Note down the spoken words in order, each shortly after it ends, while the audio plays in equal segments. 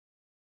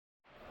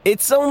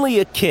It's only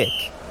a kick,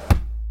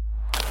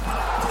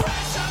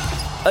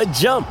 a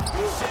jump,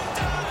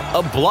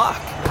 a block.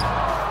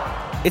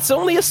 It's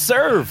only a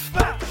serve.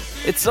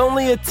 It's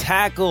only a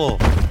tackle,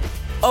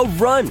 a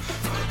run.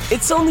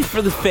 It's only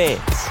for the fans.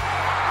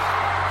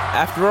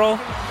 After all,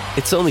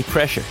 it's only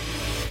pressure.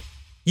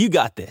 You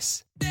got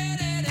this.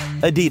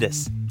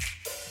 Adidas.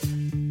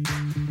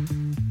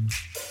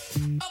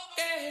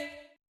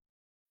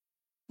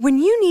 When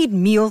you need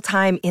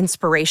mealtime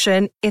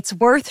inspiration, it's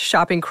worth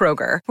shopping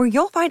Kroger, where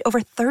you'll find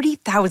over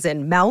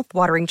 30,000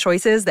 mouth-watering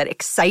choices that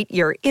excite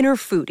your inner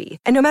foodie.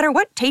 And no matter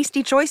what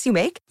tasty choice you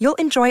make, you'll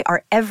enjoy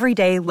our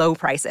everyday low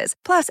prices,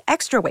 plus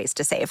extra ways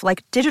to save,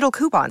 like digital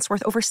coupons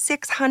worth over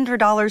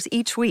 $600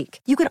 each week.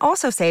 You can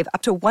also save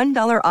up to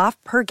 $1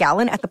 off per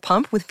gallon at the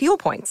pump with fuel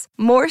points.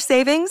 More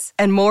savings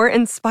and more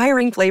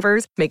inspiring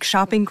flavors make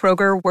shopping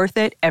Kroger worth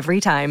it every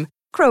time.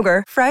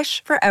 Kroger,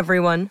 fresh for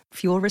everyone.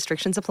 Fuel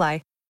restrictions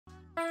apply.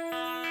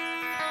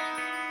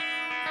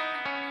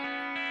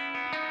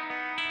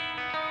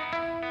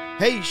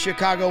 Hey,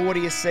 Chicago, what do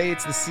you say?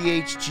 It's the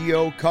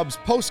CHGO Cubs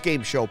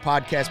postgame show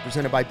podcast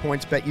presented by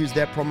PointsBet. Use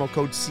that promo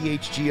code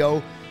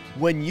CHGO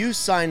when you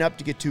sign up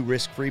to get 2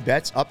 risk-free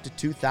bets up to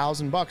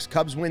 $2,000.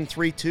 Cubs win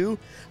 3-2.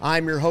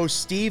 I'm your host,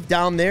 Steve.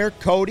 Down there,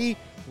 Cody,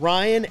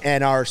 Ryan,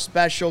 and our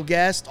special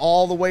guest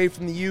all the way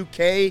from the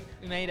UK.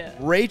 We made it.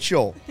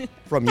 Rachel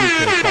from UK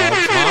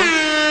Cubs.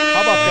 Huh?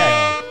 How about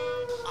that?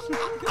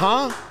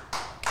 Huh?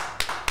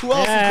 Who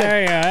else is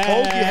there?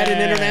 Hogue, you had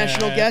an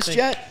international guest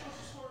yet?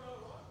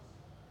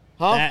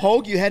 Huh?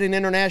 Hogue, you had an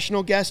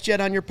international guest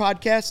yet on your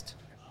podcast?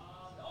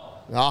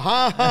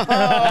 Uh-huh.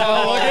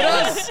 Oh, look at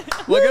us.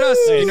 Look at us.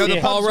 You know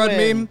the Paul Rudd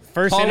meme?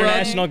 First Paul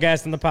international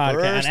guest on the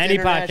podcast. First On any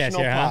podcast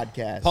international here, huh?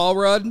 podcast. Paul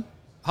Rudd,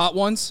 Hot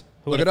Ones.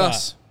 Look at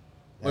us.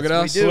 Look at what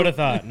we us. do. Who would have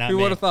thought? Not Who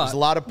me. would have thought? There's a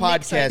lot of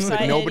podcasts, Nick's but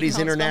excited. nobody's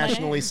He can't spell my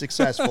internationally name.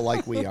 successful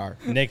like we are.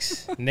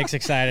 Nick's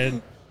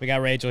excited. We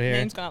got Rachel here.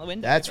 Name's gone out the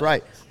window. That's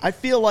right. I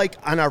feel like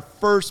on our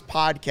first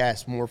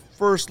podcast, when we're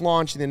first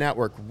launching the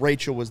network,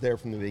 Rachel was there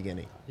from the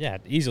beginning. Yeah,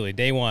 easily.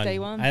 Day one. Day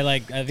one. I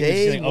think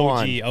Day she's like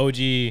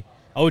one.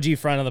 OG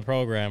front of the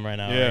program right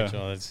now, Yeah.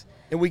 Rachel. It's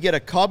And we get a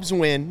Cubs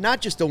win,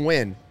 not just a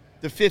win,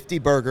 the 50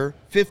 burger,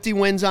 50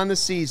 wins on the The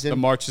season,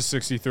 March is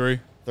 63.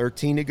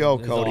 13 to go,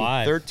 It's Cody.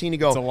 alive. 13 to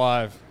It's go.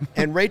 alive.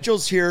 And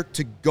Rachel's here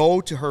to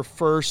go to her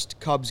first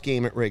Cubs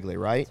game at Wrigley,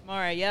 right?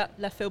 Tomorrow, yeah.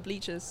 Left field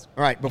bleachers.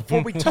 All right,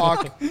 before we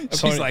talk,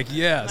 She's like,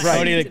 yes.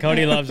 Right.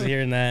 Cody loves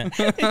hearing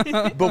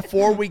that.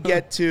 before we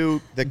get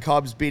to the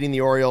Cubs beating the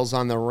Orioles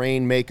on the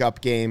rain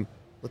makeup game,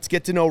 let's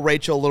get to know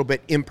Rachel a little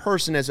bit in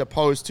person as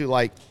opposed to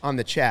like on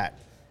the chat.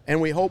 And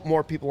we hope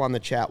more people on the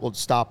chat will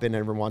stop in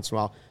every once in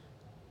a while.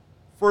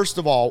 First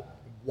of all,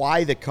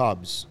 why the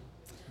Cubs?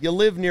 You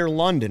live near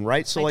London,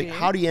 right? So, I like, do.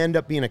 how do you end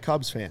up being a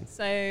Cubs fan?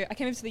 So I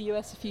came over to the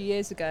US a few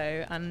years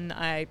ago and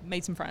I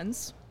made some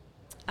friends.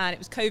 And it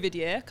was COVID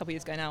year, a couple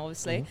years ago now,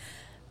 obviously.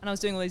 And I was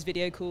doing all those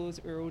video calls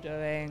that we were all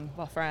doing with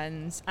our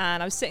friends.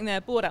 And I was sitting there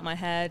bored out my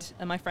head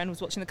and my friend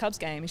was watching the Cubs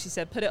game and she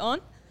said, put it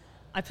on.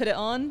 I put it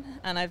on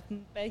and I've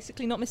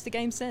basically not missed a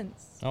game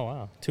since. Oh,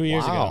 wow. 2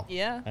 years Wow. ago.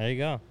 Yeah. There you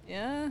go.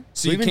 Yeah.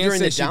 So you Even can't during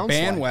say the she downslide.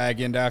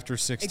 bandwagoned after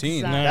 16.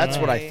 Exactly. That's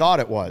what I thought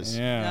it was.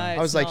 Yeah. No, I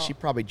was it's like, not. she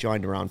probably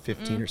joined around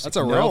 15 or 16. That's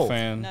a real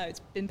fan. No,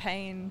 it's been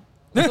pain.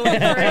 All the way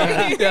through.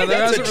 Yeah, there That's a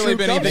hasn't really true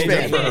been Cubs anything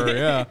good fan. for her.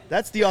 Yeah.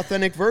 That's the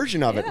authentic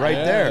version of it Yeah. right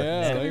Yeah, there.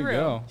 yeah, there you real.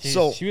 go.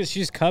 So-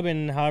 she's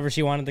cubbing however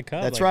she wanted to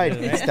cub. That's like,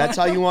 right. That's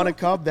how you want to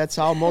Cub. That's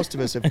how most of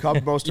us have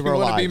Cubbed most of You our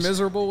want to be lives.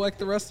 miserable like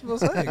the rest of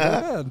us? Hey,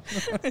 go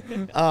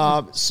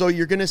ahead. So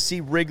you're going to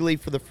see Wrigley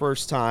for the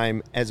first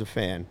time as a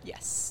fan.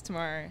 Yes,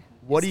 tomorrow.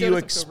 What It do still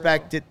you doesn't feel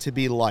expect real. it to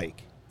be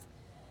like?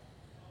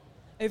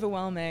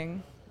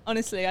 Overwhelming.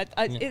 Honestly,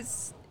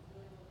 it's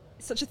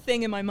such a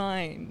thing in my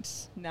mind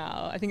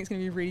now. I think it's going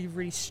to be really,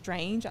 really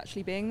strange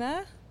actually being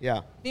there.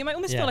 Yeah. You might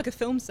almost Yeah. feel like a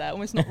film set,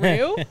 almost not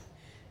real.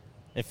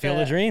 It Field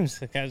of Yeah. Dreams.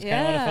 That's kind of what it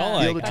felt Yeah.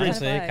 like. Field of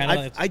Dreams. honestly.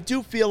 Kinda I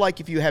do feel like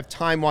if you have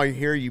time while you're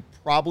here, you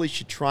probably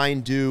should try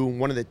and do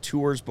one of the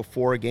tours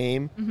before a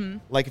game. Mm-hmm.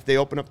 Like if they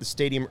open up the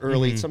stadium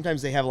early,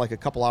 sometimes they have like a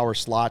couple hour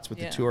slots with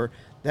Yeah. the tour.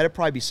 That'd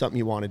probably be something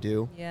you want to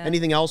do. Yeah.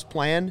 Anything else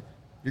planned?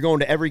 You're going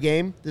to every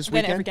game this I'm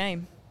going weekend? to every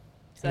game.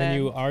 So And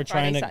then you are Friday,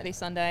 trying to- Saturday,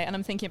 Sunday, and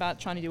I'm thinking about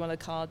trying to do one of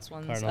the Cards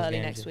ones Cardinals early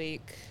games, next yeah.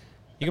 week.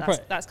 You But could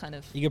that's kind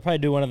of You could probably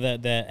do one of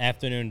the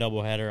afternoon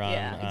doubleheader on,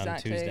 Yeah, on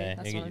exactly. Tuesday.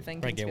 That's You what I'm could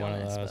thinking, probably to get be one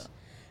honest, of those.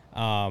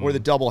 Or the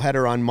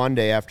doubleheader on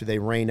Monday after they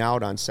rain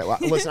out on set. Well,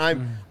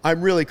 listen,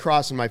 I'm really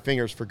crossing my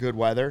fingers for good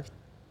weather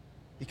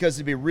because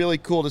it'd be really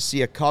cool to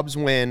see a Cubs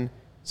win,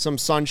 some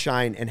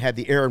sunshine, and have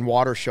the air and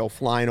water show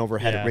flying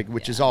overhead Yeah. at Wrigley,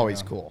 which is Yeah.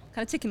 always cool.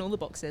 kind of ticking all the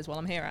boxes while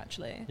I'm here.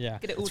 Actually, Yeah.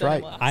 get it all That's done right.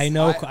 at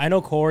once. I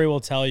know Corey will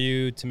tell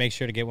you to make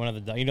sure to get one of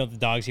the the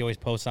dogs he always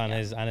posts on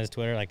his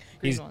Twitter, like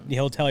Green one.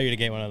 he'll tell you to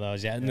get one of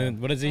those. Yeah. And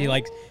then what is it?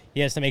 he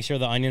has to make sure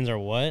the onions are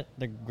what?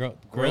 They're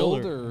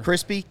Grilled or or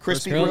Crispy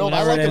grilled, grilled.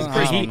 I whatever like it them is.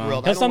 crispy I don't know.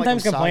 grilled. I He'll don't like them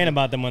sometimes complain soggy.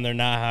 about them when they're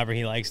not however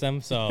he likes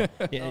them. So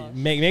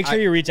make sure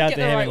you reach out Get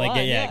to the him right and like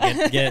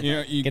one, get You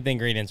know, you- get the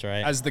ingredients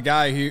right. as the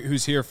guy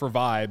who's here for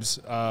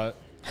vibes,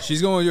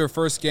 she's going to her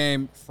first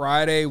game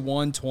Friday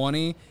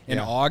 1:20 in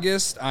Yeah.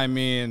 August. I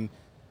mean,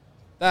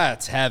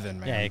 that's heaven,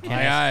 man. Yeah, you can't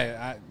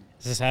I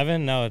Is this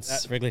heaven? No,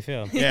 it's Wrigley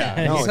Field. yeah,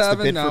 No, it's it's the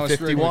heaven. bid No, for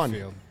it's Wrigley 51.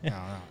 Field.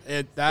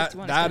 No.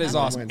 That That is good.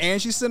 awesome. Wins.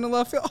 And she's sitting in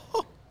left field.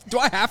 Oh, do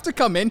I have to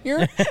come in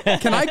here?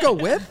 Can I go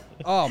with?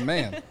 Oh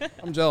man,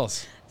 I'm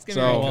jealous. gonna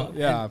be really So cool.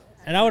 yeah.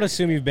 And I would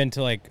assume you've been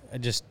to like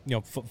just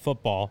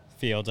football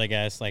fields, I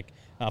guess, like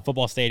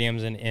football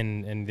stadiums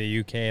in the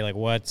UK. Like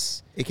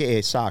what's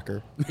AKA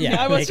soccer.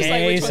 yeah, I was just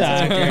like, AKA which one's it?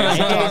 soccer, That's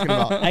what I'm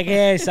talking about.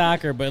 AKA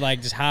soccer. But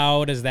like, just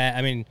how does that?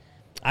 I mean,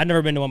 I've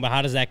never been to one, but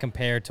how does that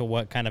compare to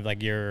what kind of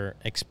like you're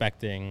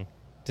expecting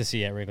to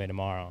see at Wrigley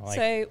tomorrow? Like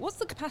So what's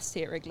the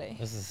capacity at Wrigley?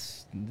 this is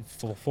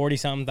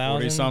 40-something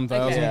thousand. 40-some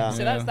thousand. Okay, Yeah.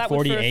 so that would for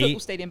a 48. football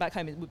stadium back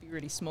home it would be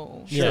really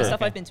small. Sure. The stuff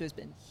Okay. I've been to has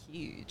been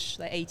huge.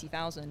 Like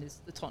 80,000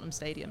 is the Tottenham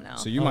Stadium now.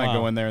 So you Oh, might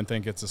wow. go in there and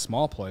think it's a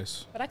small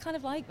place. But I kind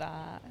of like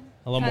that.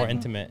 A little more Kind of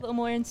intimate. A little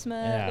more intimate,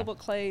 Yeah. a little more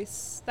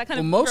close. That kind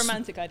Well, of most-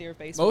 romantic idea of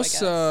baseball,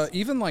 Most I guess.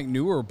 even like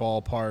newer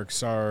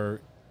ballparks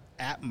are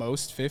at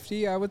most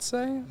 50, I would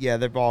say. Yeah,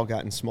 they've all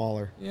gotten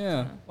smaller.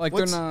 Yeah, like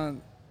What's- they're not.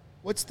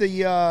 What's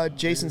the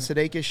Jason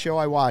Sudeikis show?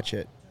 I watch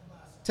it.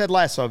 Ted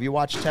Lasso. Have you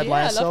watched Ted Yeah,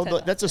 I love Lasso?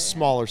 Ted That's a Lasso, yeah.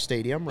 smaller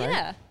stadium,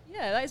 right?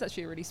 Yeah, that is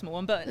actually a really small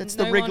one. But It's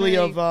no the one Wrigley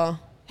really- of.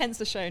 Hence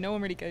the show. No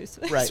one really goes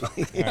to this. Right.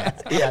 yeah,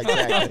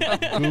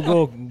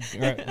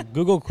 exactly.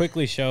 Google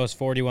quickly shows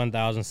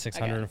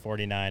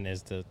 41,649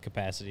 is the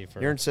capacity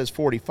for. Aaron says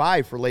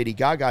 45 for Lady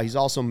Gaga. He's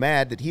also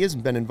mad that he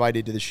hasn't been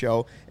invited to the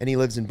show and he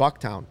lives in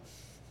Bucktown.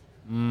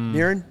 Aaron, you're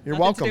Nothing to do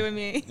welcome. with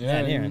me. Yeah,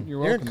 Aaron. you're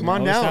Aaron, welcome. come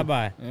on Always down. stop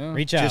by. Yeah.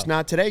 Reach out. Just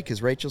not today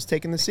because Rachel's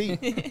taking the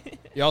seat.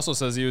 He also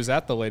says he was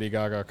at the Lady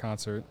Gaga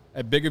concert.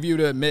 Big of you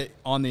to admit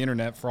on the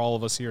internet for all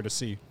of us here to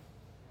see.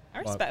 I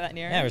respect that,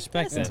 Nero. Yeah,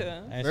 respect Listen that. to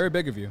him. I- Very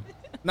big of you.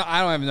 No,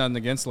 I don't have nothing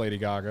against Lady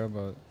Gaga,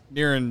 but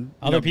Niren.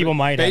 Other people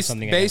might have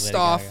something against based Lady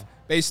off Gaga.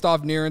 based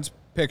off Niren's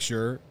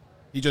picture.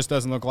 He just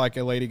doesn't look like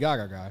a Lady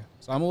Gaga guy,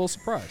 so I'm a little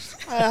surprised.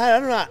 I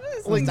don't know.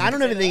 Like, I don't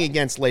have anything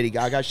against Lady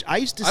Gaga. I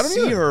used to I don't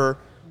see either. her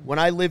when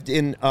I lived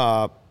in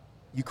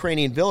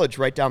Ukrainian Village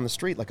right down the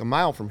street, like a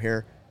mile from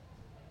here.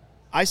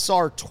 I saw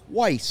her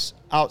twice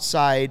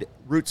outside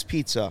Roots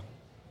Pizza,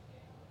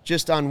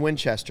 just on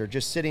Winchester,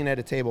 just sitting at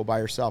a table by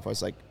herself. I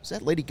was like, is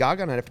that Lady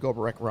Gaga? And I'd have to go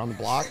around the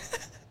block.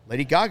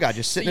 Lady Gaga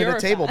just sitting at you're a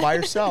a table fan. by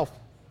herself.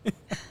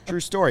 True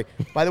story.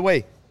 By the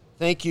way,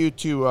 thank you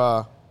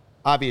to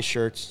Obvious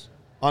Shirts.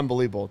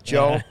 Unbelievable.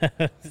 Joe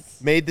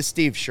made the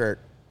Steve shirt.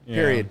 Yeah.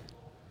 Period.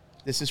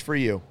 This is for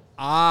you.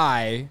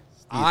 I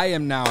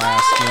am now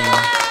asking.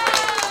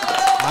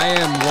 I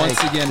am once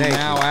Thank you. again Thank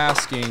now you.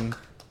 asking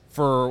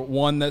for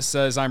one that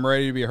says I'm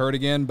ready to be hurt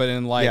again, but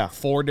in like Yeah.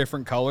 4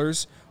 different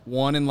colors.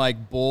 One in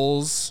like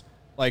Bulls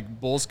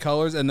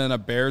colors, and then a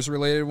Bears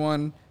related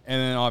one,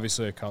 and then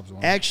obviously a Cubs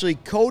one. Actually,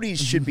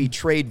 Cody's should be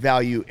trade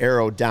value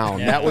arrow down.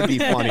 That would be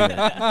funnier.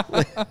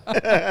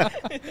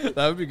 That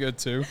would be good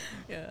too.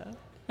 Yeah.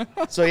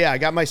 So, yeah, I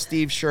got my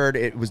Steve shirt.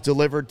 It was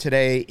delivered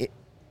today.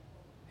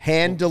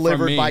 Hand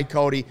delivered me. by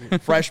Cody.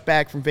 Fresh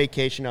back from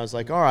vacation. I was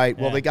like, all right,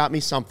 well, Yeah. they got me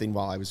something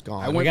while I was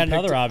gone. I We went got and picked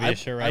another it- obvious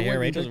I- shirt I right here.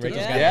 went and Rachel's picked it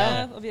got up.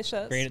 Yeah. Obvious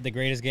shirts. the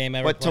greatest game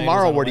ever. But played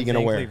tomorrow, was on what are you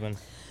gonna Wednesday in wear? Cleveland.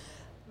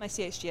 My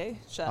CHGO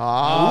shirt.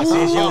 Ah,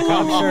 CHGO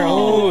Cup shirt.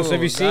 Oh, so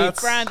if you see,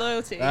 That's- Brand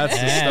loyalty. That's the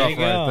Yeah, there stuff you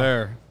right go.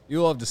 there.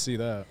 You love to see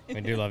that.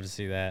 we do love to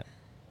see that.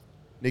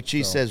 Nick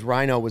Cheese says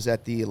Rhino was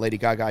at the Lady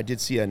Gaga. I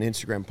did see an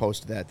Instagram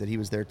post of that he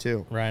was there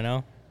too.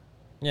 Rhino.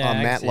 Yeah, I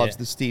can Matt see loves it.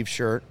 the Steve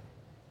shirt.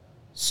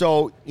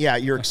 So, yeah,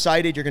 you're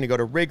excited. You're going to go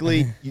to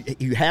Wrigley.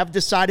 You have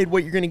decided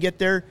what you're going to get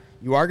there.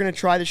 You are going to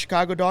try the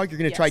Chicago dog. You're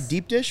going to try Yes.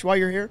 deep dish while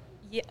you're here.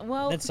 Yeah,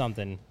 well, That's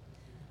something.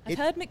 I've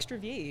heard mixed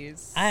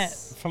reviews.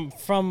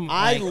 From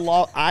I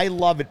like,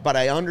 love it, but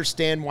I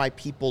understand why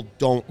people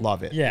don't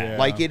love it. Yeah.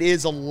 Like, it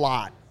is a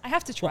lot. I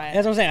have to try That's it.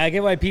 what I'm saying. I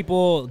get why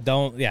people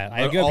don't. Yeah,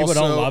 I But get why people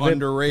don't also love it. but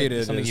underrated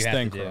it's something is you have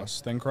thin to do.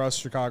 crust. Thin crust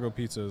Chicago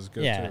pizza is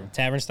good Yeah, too.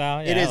 tavern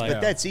style. Yeah, It is, I like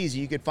but that's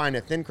easy. You could find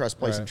a thin crust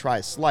place and Right. try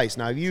a slice.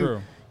 Now, if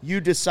True. you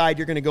decide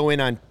you're going to go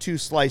in on 2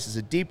 slices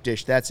of deep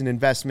dish, that's an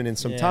investment in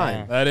some Yeah.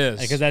 time. That is.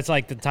 because that's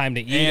like the time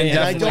to eat And it. And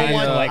I definitely don't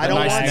want, to, like, I don't a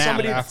nice want nap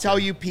somebody to after. tell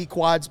you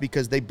Pequods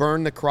because they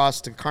burn the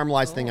crust to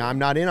caramelize thing. I'm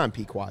not in on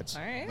Pequods.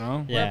 All right.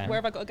 No? Yeah. Where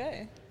have I got to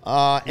go?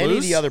 Any of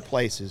Blues? the other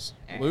places.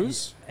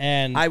 Lose?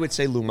 and I would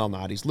say Lou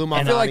Malnati's. Lou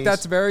Malnati's. I feel like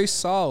that's very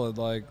solid.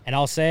 Like and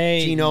I'll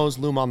say Gino's,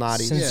 Lou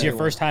Malnati's. since it's Yeah. your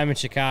first time in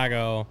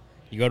Chicago,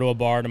 you go to a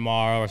bar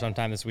tomorrow or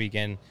sometime this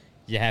weekend,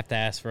 you have to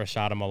ask for a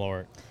shot of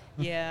Malort.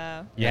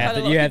 Yeah. You I've have had a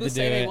to- lot you of have people to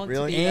say do they it. want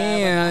Really? to be there, but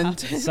I And have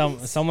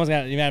to. Someone's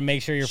got you got to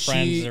make sure your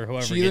friends or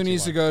whoever. she gets either you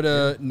needs to one. go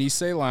to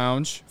Nisei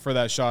Lounge for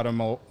that shot of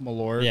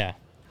Malort. Yeah,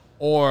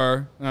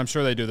 Or, and I'm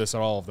sure they do this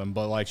at all of them,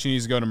 but like she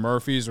needs to go to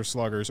Murphy's or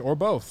Sluggers or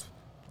both.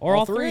 or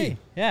all three. three.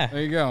 Yeah,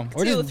 There you go.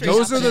 or Two or just three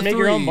Those are shots. the make three.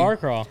 your own bar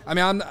crawl. I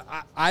mean,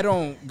 I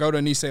don't go to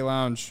Nisei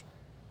Lounge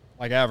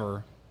like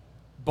ever,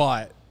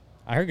 but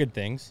I heard good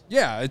things.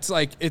 yeah, it's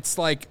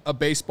like a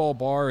baseball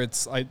bar.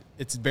 It's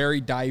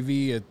very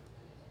divey.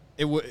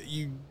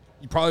 You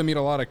probably meet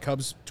a lot of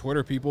Cubs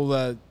Twitter people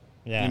that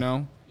Yeah. you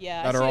know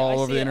Yeah, that I are see- all I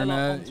over see the it a lot on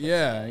internet. Twitter,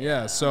 Yeah.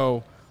 yeah.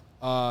 So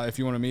if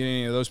you want to meet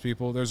any of those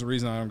people, there's a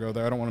reason I don't go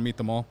there. I don't want to meet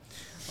them all.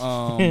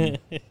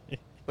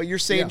 But you're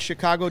saying Yeah.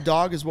 Chicago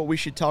dog is what we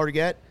should tell her to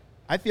get?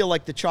 I feel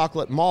like the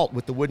chocolate malt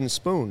with the wooden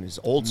spoon is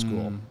old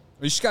school.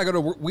 you just gotta go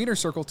to Wiener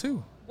Circle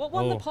too. What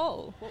won the Oh.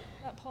 poll?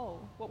 That poll?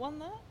 What won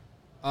that?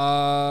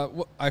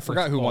 I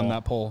forgot who won poll?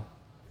 that poll.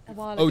 A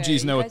while Oh, ago.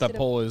 geez, You know what guys that did a-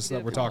 poll you is did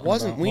that a we're poll. talking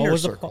Wasn't about. Wiener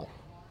was the Circle. poll?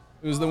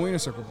 It was the Wiener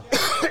Circle.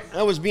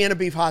 That was Vienna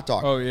beef hot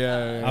dog. Oh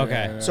yeah.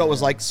 Okay. So it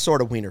was like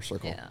sort of Wiener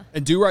Circle. Yeah.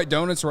 And Do Right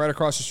Donuts right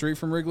across the street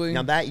from Wrigley.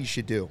 Now that you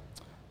should do.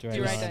 Do Right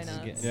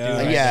Donuts.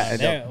 Yeah. Yeah,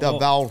 There- the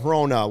well-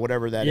 Valrhona,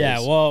 whatever that is. Yeah,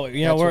 well,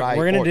 you know, That's what I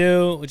we're gonna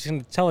ordered. we're just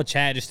gonna tell a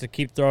chat just to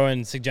keep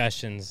throwing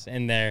suggestions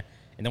in there,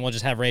 and then we'll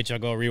just have Rachel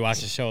go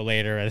rewatch the show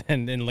later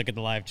and then look at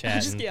the live chat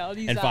Just, and, yeah, I'll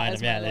use and that find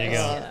as them. Yeah, my there you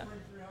list, go.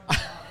 yeah.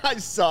 I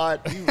saw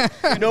it.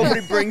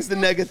 Nobody brings the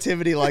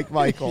negativity like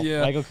Michael.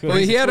 Yeah. Michael Well,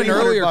 he had an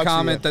 300 earlier bucks a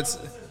comment year. that's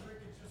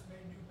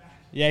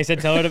Yeah, he said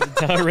tell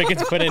her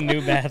Ricketts to put in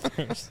new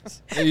bathrooms.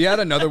 he had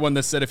another one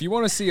that said if you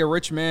want to see a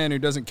rich man who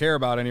doesn't care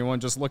about anyone,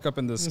 just look up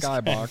in the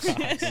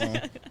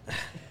skybox.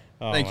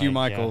 Oh Thank my you,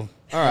 Michael.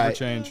 God. All Never right.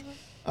 change.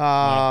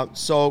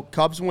 So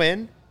Cubs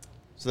win.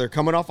 So they're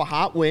coming off a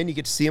hot win. You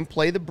get to see them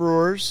play the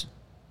Brewers.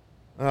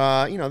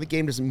 The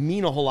game doesn't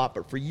mean a whole lot,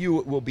 but for you,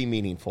 it will be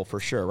meaningful for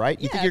sure, right?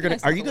 You Yeah, think you're gonna?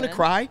 nice Are you little gonna win.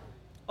 cry?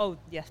 Oh,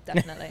 yeah,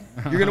 definitely.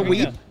 You're gonna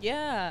weep?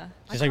 Yeah.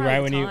 Just I like cry right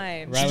all when the you-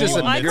 time. right when you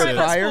I admit cry it.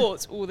 about Crier?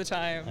 sports all the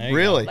time. There you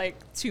Really? Like,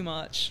 too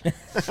much.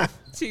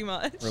 Too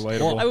much.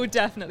 Relatable. I would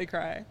definitely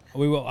cry. I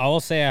will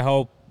say I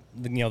hope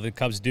the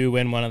Cubs do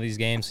win one of these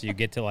games, so you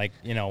get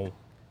to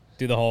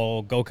do the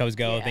whole Go Cubs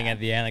Go Yeah. thing at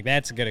the end. Like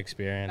that's a good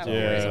experience. That would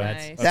be So really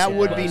that's- nice. That Yeah.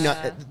 would be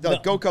Yeah. the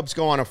Go Cubs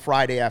go on a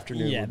Friday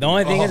afternoon. Yeah, would the be-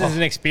 only thing is it's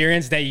an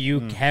experience that you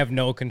have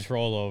no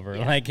control over.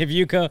 Yeah. Like if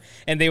you go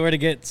and they were to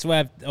get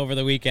swept over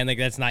the weekend, like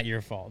that's not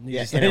your fault. You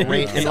Yeah, just- and it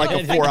rained in like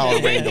a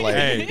 4-hour rain delay.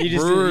 Hey, You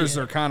just- Brewers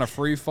are kind of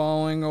free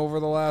falling over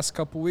the last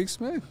couple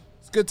weeks. Maybe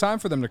it's a good time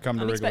for them to come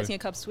to I'm Wrigley. expecting a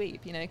Cubs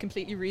sweep,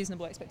 completely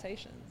reasonable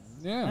expectations.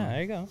 Ah, Yeah.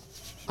 there you go.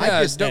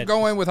 Yeah, just- don't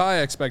go in with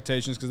high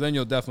expectations because then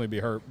you'll definitely be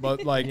hurt.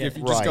 But like if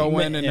you just Right. go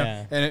in and,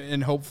 Yeah.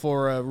 and hope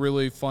for a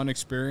really fun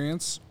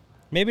experience,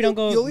 Maybe don't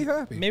go. You'll leave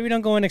happy. Maybe don't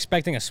go in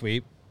expecting a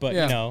sweep, but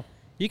Yeah.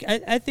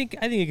 I think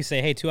you can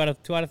say, hey, 2 out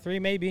of 3,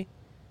 maybe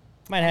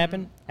might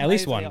happen. At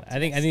least overly one. I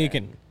think you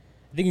can.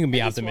 I think you can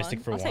be At least optimistic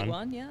one. for I'll one. take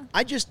one, yeah.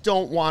 I just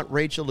don't want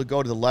Rachel to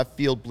go to the left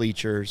field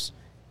bleachers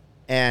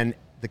and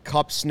the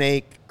cup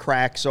snake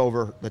cracks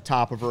over the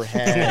top of her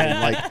head and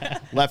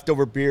like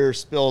leftover beer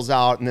spills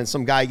out and then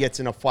some guy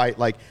gets in a fight.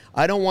 Like,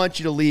 I don't want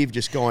you to leave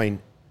just going,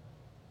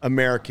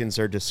 Americans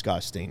are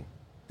disgusting.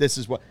 This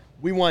is what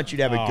we want you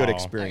to have a good Oh.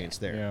 experience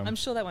there. yeah. I'm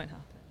sure that won't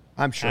happen.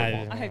 I'm sure, it I-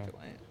 won't, I hope it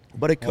won't.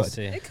 but it We'll could.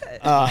 see. It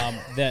could.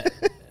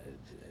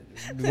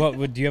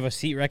 Do you have a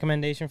seat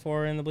recommendation for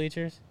her in the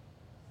bleachers?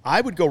 I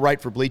would go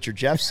right for Bleacher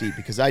Jeff's seat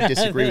because I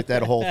disagree with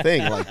that whole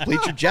thing. Like,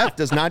 Bleacher Jeff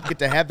does not get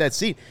to have that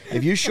seat.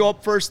 If you show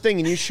up first thing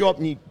and you show up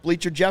and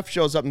Bleacher Jeff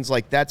shows up and is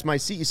like, that's my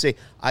seat, you say,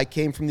 I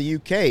came from the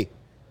UK.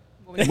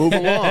 Move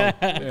along.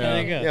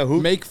 There you go. Yeah,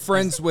 who? Make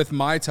friends with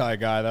Mai Tai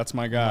guy. That's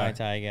my guy. Mai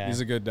Tai guy.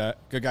 He's a good guy.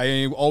 And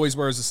he always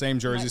wears the same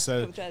jersey, Nice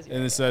little jersey, and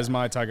right, it says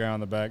Mai Tai guy on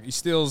the back. He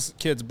steals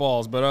kids'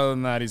 balls, but other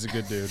than that, he's a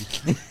good dude.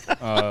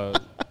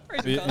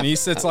 And he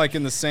sits like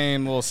in the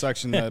same little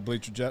section that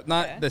Bleacher Jeff,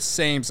 not Okay. the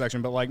same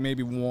section, but like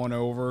maybe one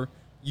over.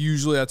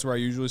 Usually, that's where I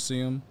usually see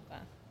him.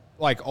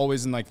 Like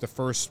always in like the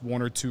first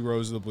 1 or 2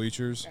 rows of the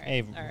bleachers.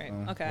 Hey, All right.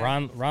 Okay.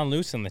 Ron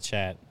Luce in the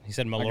chat. He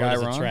said guy Malort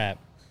is a Ron? trap.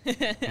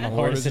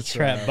 Malort is a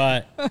trap,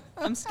 but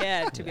I'm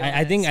scared to be honest.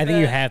 I think you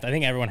but- have. I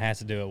think everyone has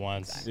to do it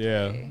once.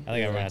 Yeah. I think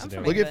everyone has to do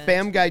I'm it. Look at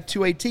Fam Guy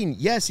 218.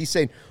 Yes, he's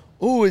saying,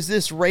 oh, is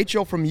this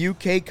Rachel from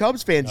UK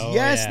Cubs fans? Oh,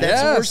 yes, yeah.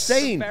 that's what we're Yes.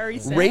 saying. Very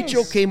sad.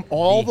 Rachel came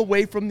all the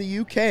way from the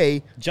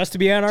UK Just to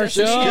be on our Just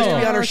to show. be just to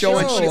be on our show,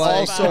 and she Like,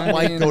 also I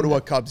might mean- go to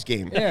a Cubs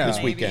game Yeah. this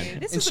Maybe.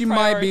 weekend. This And is she a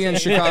might be in priority.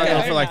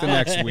 Chicago for like the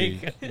next There you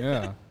week. go.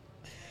 Yeah.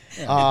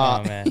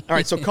 Oh, man. All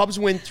right, so Cubs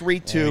win There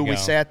 3-2. we We go.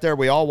 sat there.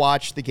 We all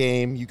watched the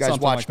game. You guys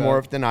Something watched like more that.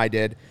 of it than I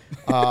did.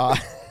 I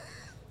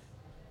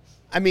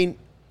mean,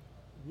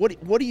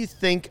 what do you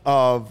think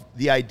of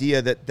the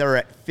idea that they're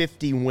at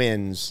 50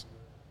 wins?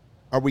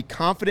 Are we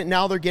confident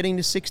now they're getting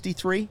to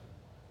 63?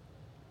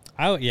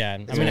 Yeah. I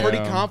mean, Pretty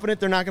confident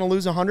they're not going to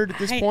lose 100 at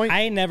this point?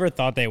 I never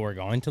thought they were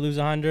going to lose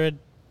 100,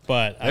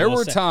 but There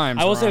were times,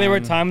 I will say there were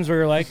Ron. times where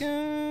you're like,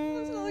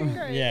 looking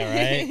great.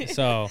 yeah, right.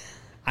 So,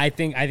 I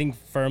think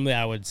firmly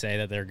I would say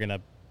that they're gonna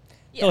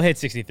Yeah. they'll hit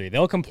 63.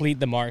 They'll complete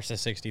the march to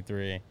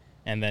 63,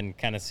 and then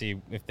kind of see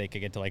if they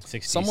could get to like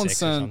 66 Someone or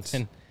sent.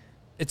 something.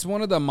 It's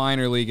one of the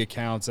minor league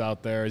accounts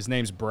out there. His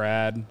name's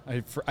Brad.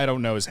 I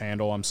don't know his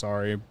handle. I'm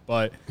sorry,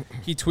 but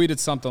he tweeted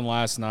something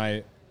last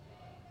night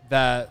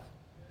that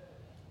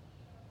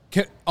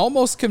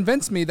almost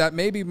convinced me that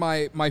maybe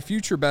my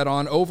future bet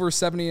on over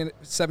 70 and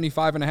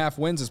 75 and a half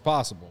wins is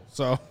possible.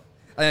 So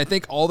And I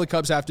think all the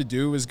Cubs have to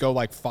do is go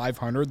like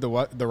 500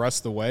 the rest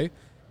of the way.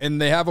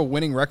 And they have a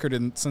winning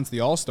record since the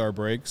All-Star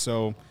break.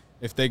 So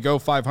if they go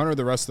 500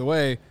 the rest of the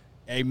way,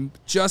 they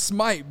just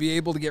might be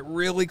able to get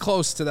really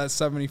close to that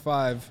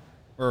 75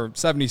 or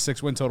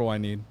 76 win total I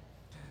need.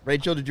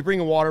 Rachel, did you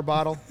bring a water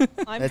bottle?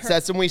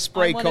 That's when we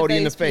spray Cody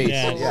in the face.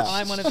 Yeah.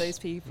 I'm one of those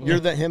people.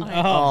 You're him?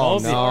 Oh,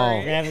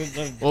 no.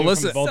 Well,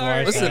 listen.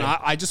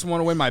 I just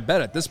want to win my bet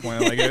at this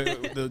point.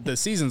 Like the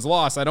season's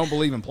lost. I don't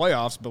believe in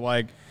playoffs, but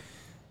like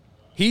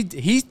he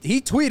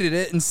tweeted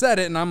it and said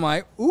it, and I'm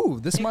like, ooh,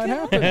 this might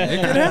happen.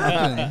 It could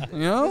happen.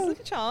 You know, there's like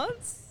a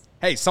chance.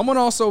 Hey, someone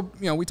also,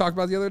 we talked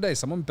about the other day.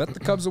 Someone bet the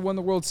Cubs would win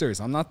the World Series.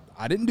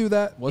 I didn't do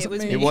that. It was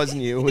me. It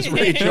wasn't you. It was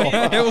Rachel.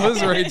 It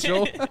was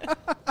Rachel.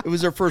 It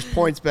was her first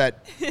points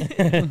bet.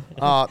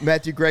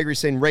 Matthew Gregory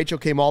saying Rachel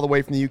came all the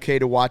way from the UK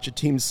to watch a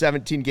team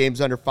 17 games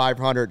under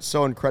 500.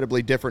 So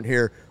incredibly different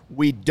here.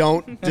 We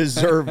don't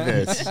deserve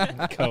this.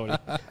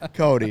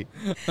 Cody.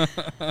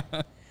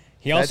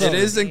 It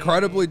is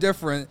incredibly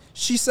different.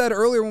 She said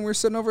earlier when we were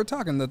sitting over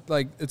talking that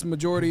like it's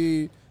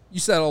majority. You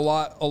said a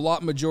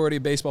lot majority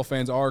of baseball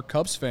fans are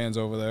Cubs fans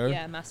over there.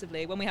 Yeah,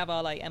 massively. When we have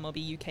our like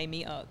MLB UK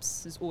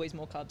meetups, there's always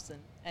more Cubs than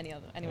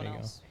anyone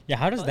else. Yeah,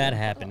 how does that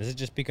happen? Is it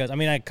just because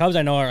Cubs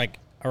I know are like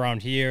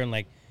around here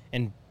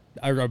and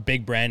are a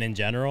big brand in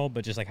general,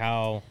 but just like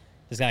how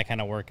does that kind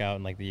of work out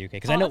in like the UK?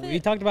 Because I know we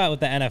talked about it with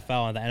the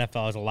NFL, and the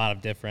NFL has a lot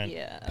of different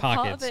pockets.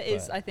 Part of it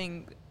is I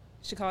think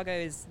Chicago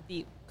is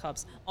the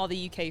Cubs are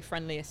the UK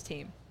friendliest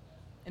team.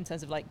 In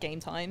terms of like game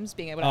times,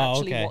 being able to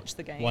actually watch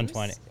the games.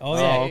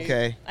 120.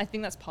 Okay. I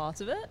think that's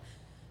part of it.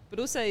 But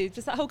also,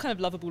 just that whole kind of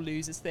lovable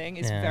losers thing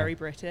is very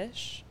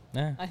British.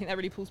 Yeah. I think that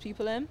really pulls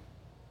people in. And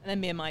then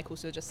me and Mike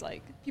also are just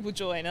like, people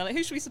join. And like,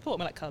 who should we support?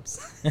 And we're like,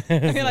 Cubs.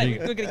 And we're like,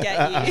 we're going to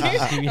get you.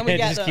 And we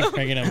get them. Keep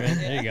bringing them in.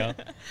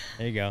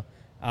 There you go.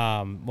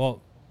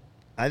 Well,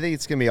 I think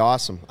it's going to be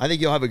awesome. I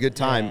think you'll have a good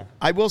time.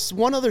 Yeah.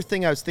 One other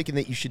thing I was thinking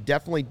that you should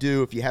definitely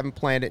do if you haven't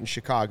planned it in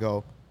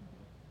Chicago.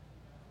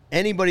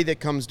 Anybody that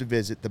comes to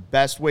visit, the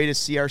best way to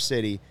see our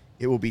city,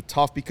 it will be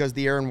tough because of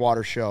the Air and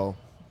Water Show.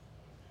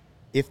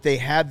 If they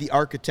have the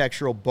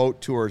architectural boat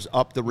tours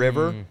up the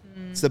river,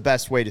 it's the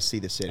best way to see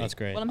the city. That's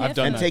great. Well, I've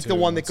done and that take too. the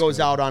one that That's goes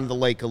good. out onto the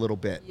lake a little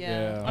bit.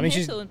 Yeah. I mean, I'm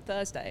here till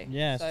Thursday.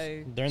 Yeah.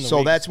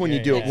 So that's when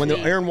you do it. When the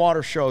Air and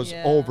Water Show's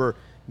Yeah. over,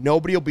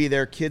 nobody will be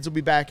there. Kids will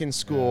be back in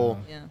school.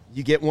 Yeah.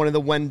 You get one of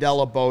the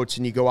Wendella boats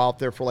and you go out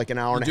there for like an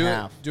hour and a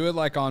half. Do it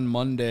like on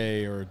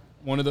Monday or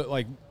one of the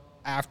like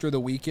after the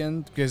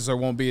weekend because there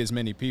won't be as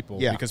many people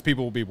because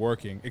people will be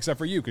working except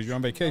for you because you're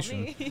on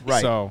vacation.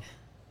 Right. So,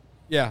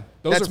 yeah.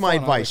 That's my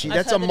fun, advice. obviously.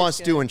 That's a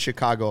must-do in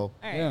Chicago. All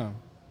right. Yeah.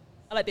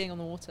 I like being on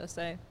the water,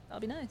 so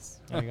that'll be nice.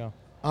 There you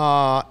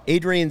go.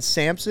 Adrian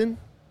Sampson,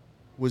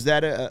 was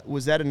that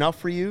enough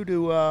for you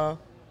to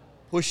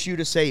push you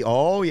to say,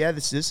 oh, yeah,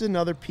 this is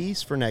another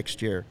piece for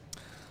next year?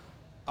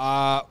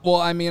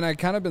 Well, I mean, I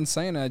kind of been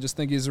saying it. I just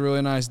think he's a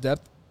really nice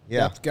depth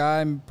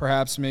guy,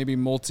 perhaps maybe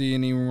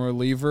multi-inning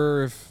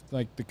reliever if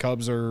like the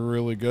Cubs are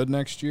really good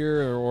next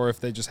year, or if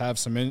they just have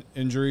some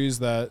injuries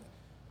that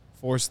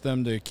force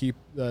them to keep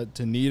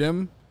to need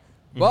him.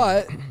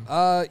 But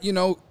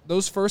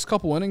those first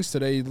couple innings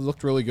today he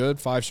looked really good.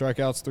 5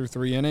 strikeouts through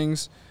 3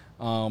 innings.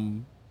 I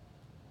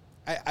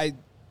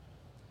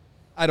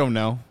don't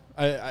know.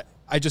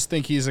 I just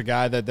think he's a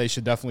guy that they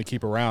should definitely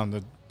keep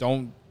around.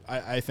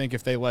 I think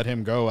if they let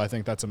him go, I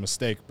think that's a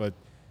mistake. But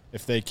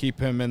if they keep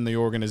him in the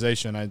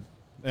organization,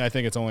 I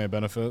think it's only a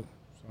benefit.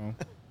 So.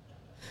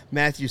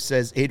 Matthew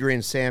says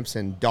Adrian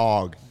Sampson,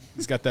 dog.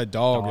 He's got that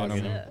dog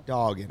in him.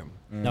 Dog in him.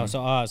 No,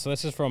 so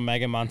this is from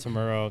Megan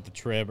Montemurro at the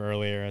Trib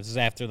earlier. This is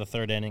after the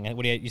 3rd inning.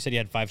 You said he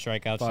had 5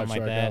 strikeouts, something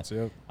like that.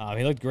 Yep.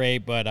 He looked great,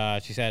 but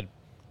she said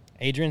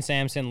Adrian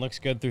Sampson looks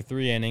good through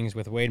 3 innings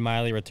with Wade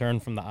Miley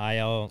returned from the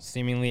IL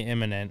seemingly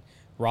imminent.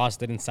 Ross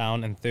didn't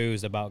sound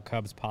enthused about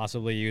Cubs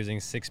possibly using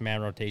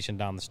 6-man rotation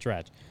down the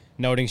stretch.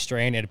 Noting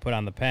strain, it had put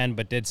on the pen,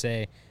 but did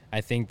say, I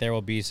think there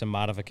will be some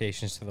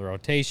modifications to the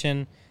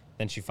rotation.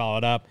 Then she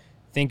followed up,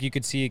 think you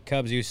could see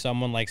Cubs use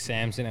someone like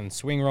Sampson and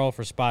swing roll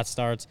for spot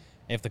starts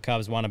if the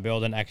Cubs want to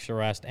build an extra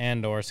rest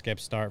and or skip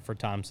start for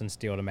Thompson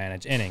Steele to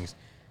manage innings.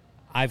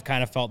 I've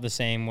kind of felt the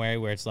same way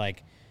where it's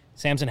like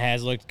Sampson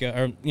has looked good,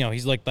 or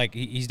he's looked like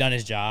he's done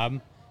his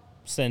job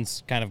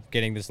since kind of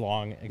getting this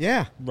long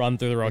run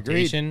through the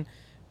rotation. Agreed.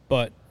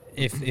 But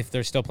if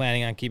they're still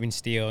planning on keeping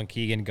Steele and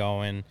Keegan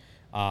going,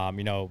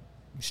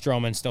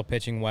 Stroman's still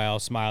pitching well,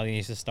 Smiley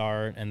needs to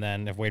start, and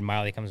then if Wade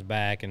Miley comes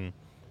back, and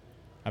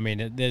I mean,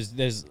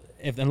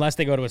 unless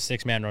they go to a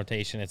 6-man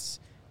rotation,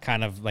 it's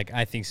kind of like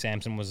I think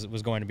Sampson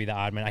was going to be the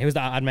odd man. He was the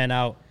odd man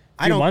out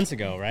a few months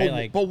ago,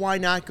 right? But why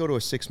not go to a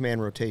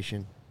 6-man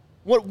rotation?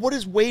 What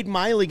is Wade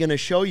Miley going to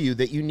show you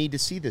that you need to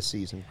see this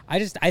season? I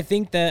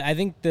think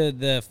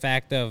the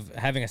fact of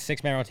having a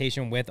 6-man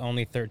rotation with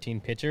only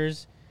 13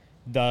 pitchers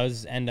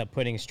does end up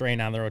putting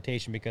strain on the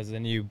rotation because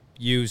then you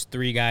use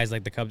 3 guys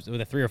like the Cubs, with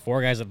the 3 or 4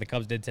 guys that the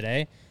Cubs did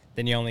today.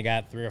 Then you only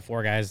got 3 or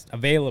 4 guys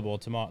available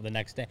tomorrow, the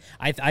next day.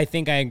 I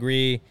think I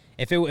agree.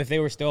 If they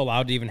were still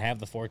allowed to even have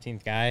the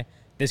 14th guy,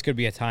 this could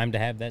be a time to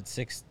have that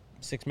 6th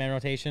 6-man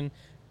rotation,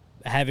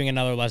 having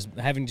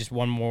just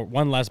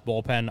one less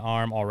bullpen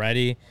arm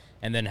already,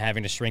 and then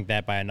having to shrink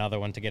that by another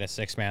one to get a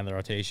 6-man in the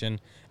rotation,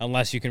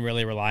 unless you can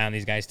really rely on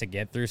these guys to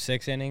get through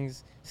 7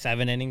 innings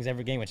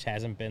every game, which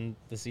hasn't been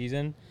the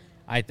season.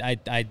 I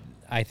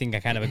think I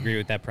kind of agree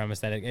with that premise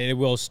that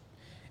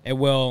it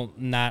will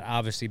not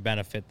obviously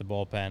benefit the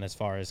bullpen as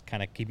far as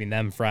kind of keeping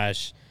them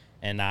fresh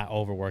and not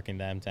overworking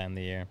them to end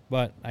the year.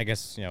 But I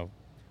guess,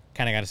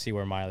 kind of got to see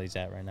where Miley's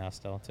at right now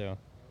still too.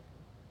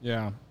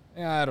 Yeah,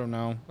 I don't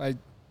know.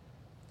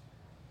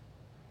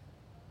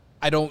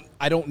 I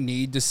don't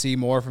need to see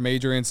more from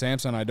Adrian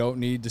Sampson. I don't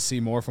need to see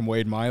more from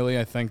Wade Miley.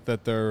 I think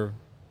that they're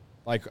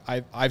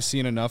I've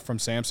seen enough from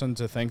Sampson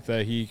to think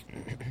that he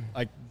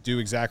do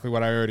exactly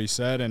what I already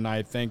said, and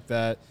I think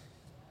that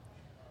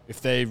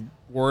if they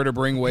were to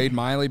bring Wade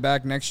Miley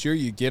back next year,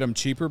 you get him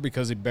cheaper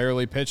because he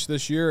barely pitched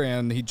this year,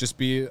 and he'd just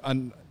be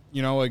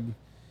they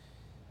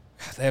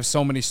have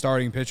so many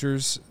starting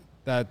pitchers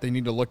that they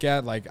need to look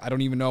at. I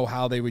don't even know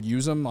how they would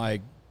use them.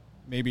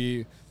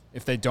 Maybe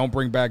if they don't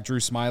bring back Drew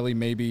Smyly,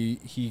 maybe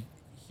he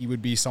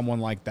would be someone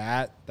like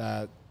that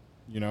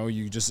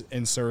you just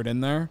insert in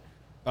there.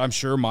 But I'm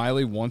sure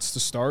Miley wants to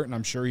start, and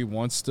I'm sure he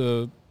wants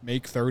to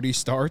make 30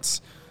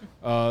 starts.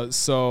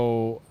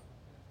 So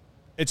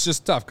it's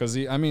just tough because,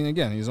 he's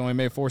only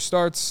made 4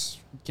 starts.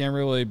 Can't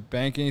really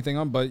bank anything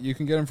on, but you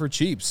can get him for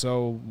cheap.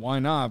 So why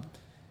not?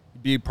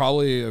 Be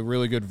probably a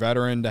really good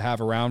veteran to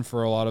have around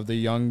for a lot of the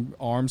young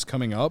arms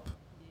coming up.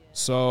 Yeah.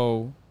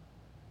 So,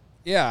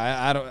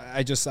 yeah,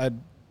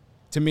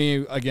 to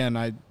me, again,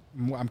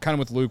 I'm kind of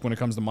with Luke when it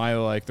comes to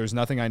Miley. There's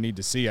nothing I need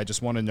to see. I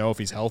just want to know if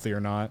he's healthy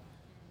or not.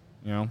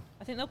 I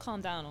think they'll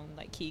calm down on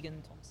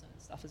Keegan Thompson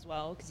and stuff as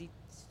well because he's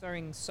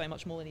throwing so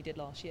much more than he did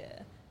last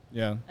year.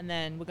 Yeah. And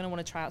then we're going to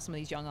want to try out some of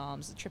these young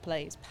arms. The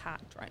AAA is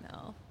packed right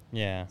now.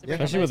 Yeah,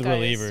 especially with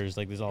relievers.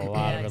 There's a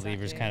lot of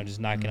relievers kind of just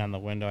knocking on the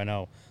window. I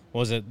know. What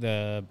was it?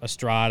 The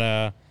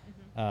Estrada,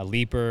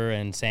 Leaper,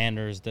 and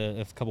Sanders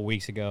a couple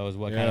weeks ago is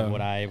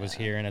what I was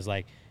hearing as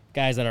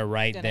guys that are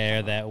right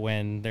there that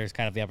when there's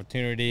kind of the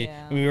opportunity.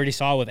 Yeah. And we already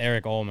saw with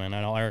Eric Ullman.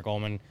 I know Eric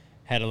Ullman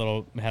had a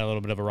little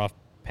bit of a rough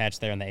patch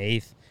there in the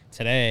 8th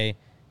today.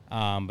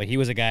 But he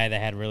was a guy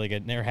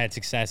that never had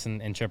success in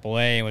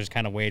AAA and was just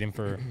kind of waiting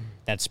for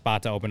that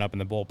spot to open up in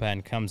the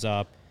bullpen. Comes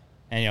up,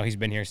 and he's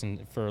been here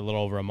for a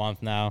little over a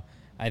month now.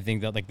 I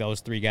think that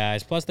those 3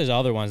 guys, plus there's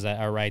other ones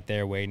that are right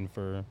there waiting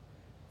for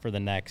the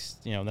next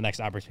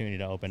opportunity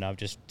to open up,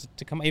 just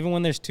to come. Even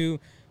when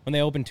when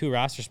they open 2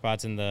 roster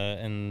spots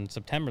in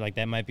September,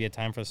 that might be a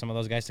time for some of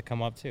those guys to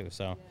come up too.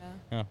 So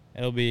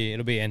it'll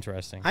be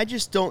interesting. I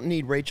just don't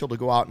need Rachel to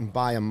go out and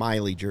buy a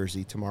Miley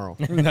jersey tomorrow.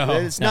 No,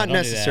 it's not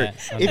necessary.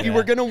 If you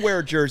were going to wear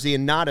a jersey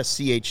and not a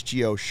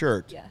CHGO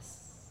shirt,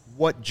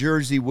 what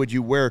jersey would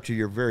you wear to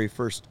your very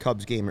first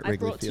Cubs game at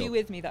Wrigley Field? I brought 2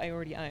 with me that I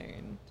already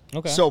own.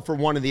 Okay. So for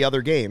one of the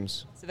other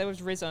games. So there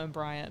was Rizzo and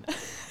Bryant. Of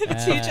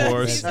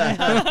course.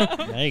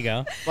 There you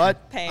go.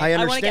 But I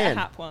understand. I want to get a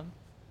Hap one.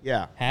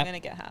 Yeah. I'm going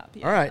to get Hap.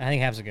 Yeah. All right. I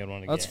think Hap's a good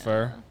one to get. That's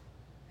fair.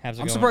 Hap's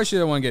a I'm good surprised you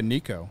didn't want to get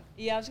Nico.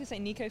 Yeah, I was going to say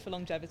Nico for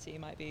longevity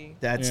might be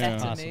that's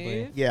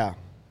possibly. move. Yeah.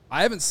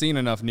 I haven't seen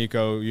enough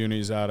Nico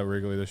unis out of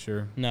Wrigley this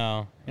year.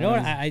 No. You know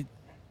what? I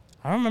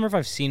don't remember if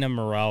I've seen a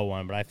Morel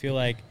one, but I feel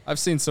like I've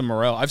seen some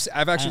Morel.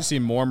 I've actually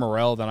seen more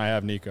Morel than I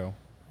have Nico.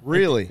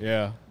 Really?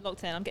 Yeah.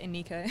 Locked in. I'm getting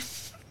Nico.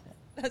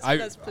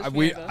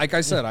 Like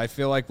I said, I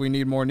feel like we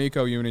need more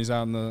Nico unis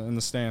out in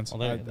the stands.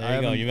 Well, there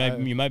you go.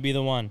 You might be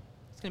the one.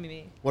 It's gonna be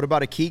me. What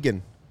about a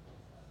Keegan?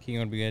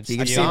 Keegan would be good.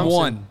 Keegan I've seen Thompson.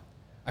 one.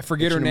 I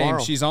forget her name.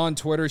 Tomorrow. She's on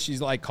Twitter.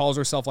 She's calls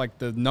herself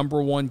the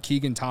 #1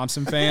 Keegan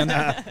Thompson fan.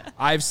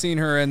 I've seen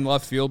her in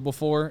left field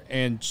before,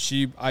 and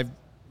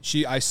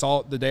I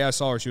saw the day I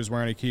saw her, she was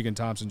wearing a Keegan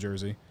Thompson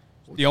jersey.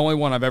 The only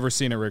one I've ever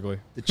seen at Wrigley.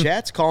 The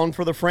chat's calling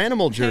for the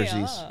Franimal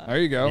jerseys. There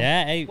you go.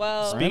 Yeah. Hey.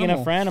 Well, speaking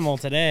of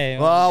Franimal today.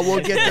 Well, we'll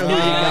get to who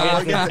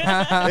you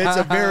got. It's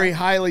a very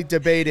highly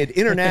debated,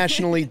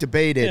 internationally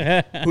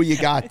debated who you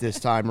got this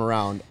time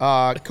around.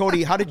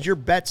 Cody, how did your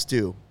bets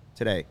do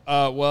today?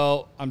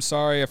 Well, I'm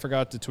sorry I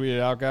forgot to tweet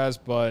it out, guys,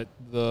 but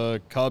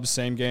the Cubs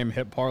same game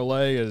hit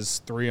parlay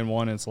is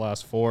 3-1 in its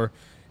last 4.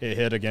 It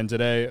hit again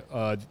today.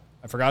 I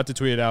forgot to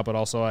tweet it out, but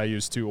also I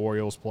used 2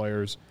 Orioles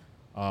players.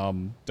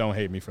 Don't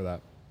hate me for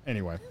that.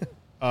 Anyway,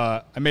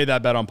 I made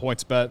that bet on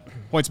PointsBet.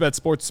 PointsBet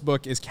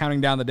Sportsbook is counting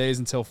down the days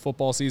until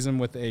football season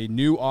with a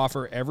new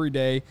offer every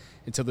day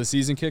until the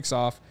season kicks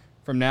off.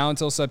 From now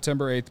until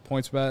September 8th,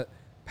 PointsBet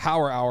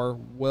Power Hour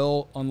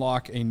will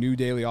unlock a new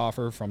daily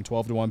offer from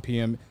 12 to 1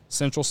 p.m.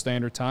 Central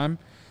Standard Time.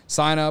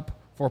 Sign up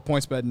for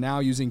PointsBet now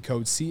using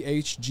code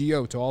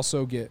CHGO to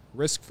also get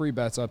risk-free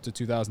bets up to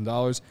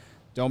 $2,000.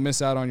 Don't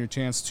miss out on your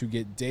chance to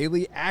get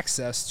daily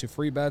access to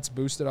free bets,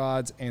 boosted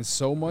odds, and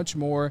so much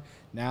more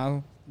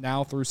now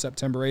through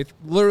September 8th.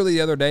 Literally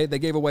the other day, they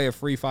gave away a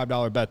free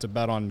 $5 bet to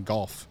bet on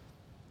golf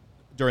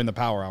during the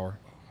Power Hour.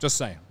 Just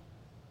saying.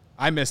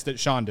 I missed it.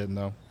 Sean didn't,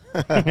 though.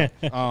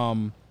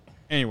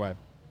 Anyway,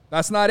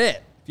 that's not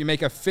it. If you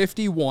make a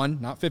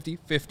 51, not 50,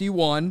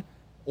 51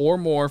 or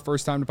more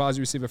first-time deposit,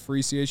 you receive a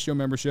free CHGO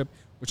membership,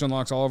 which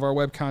unlocks all of our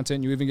web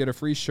content. You even get a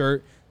free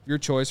shirt of your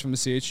choice from the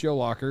CHGO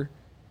locker.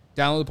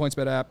 Download the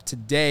PointsBet app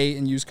today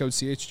and use code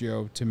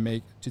CHGO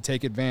to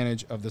take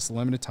advantage of this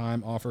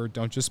limited-time offer.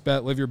 Don't just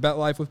bet. Live your bet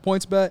life with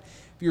PointsBet.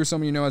 If you or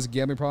someone you know has a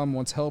gambling problem,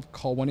 wants help,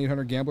 call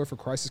 1-800-GAMBLER for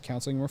crisis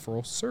counseling and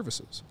referral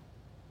services.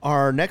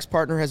 Our next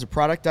partner has a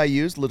product I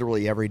use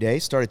literally every day.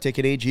 Started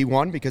taking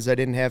AG1 because I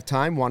didn't have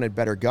time, wanted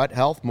better gut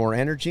health, more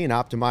energy, and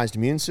optimized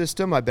immune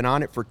system. I've been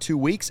on it for 2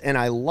 weeks, and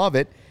I love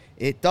it.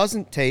 It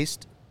doesn't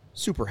taste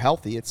super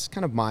healthy. It's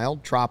kind of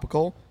mild,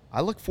 tropical.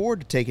 I look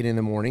forward to taking it in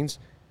the mornings.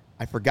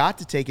 I forgot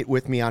to take it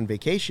with me on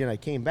vacation. I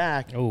came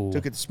back,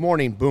 took it this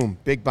morning, boom,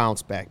 big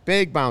bounce back.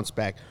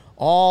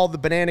 All the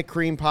banana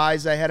cream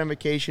pies I had on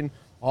vacation,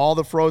 all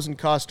the frozen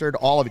custard,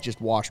 all of it just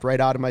washed right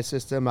out of my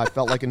system. I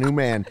felt like a new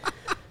man.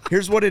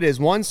 Here's what it is.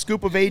 1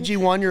 scoop of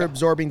AG1, you're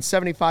absorbing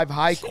 75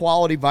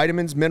 high-quality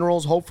vitamins,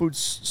 minerals, whole food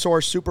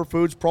source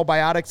superfoods,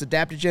 probiotics,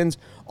 adaptogens,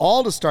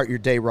 all to start your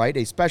day right.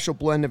 A special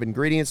blend of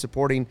ingredients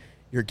supporting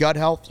your gut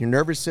health, your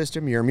nervous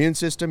system, your immune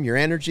system, your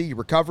energy, your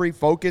recovery,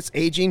 focus,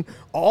 aging,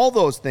 all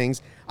those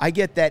things. I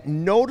get that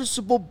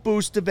noticeable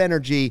boost of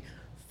energy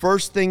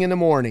first thing in the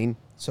morning,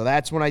 so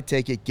that's when I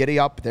take it. Giddy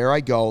up, there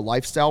I go.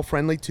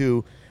 Lifestyle-friendly,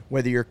 too,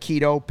 whether you're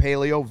keto,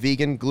 paleo,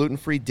 vegan,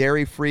 gluten-free,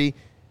 dairy-free,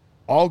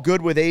 all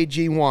good with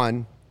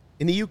AG1.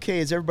 In the UK,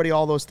 is everybody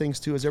all those things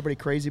too? Is everybody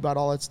crazy about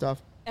all that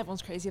stuff?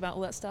 Everyone's crazy about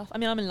all that stuff. I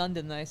mean, I'm in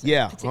London though. So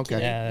yeah. particularly,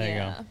 Okay. Yeah, there you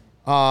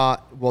go.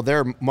 Well,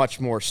 they're much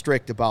more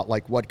strict about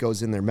like what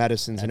goes in their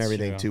medicines and That's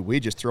everything true. too. We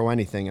just throw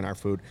anything in our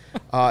food.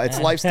 It's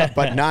lifestyle,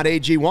 but not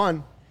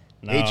AG1.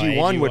 No,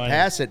 AG1 would AG1.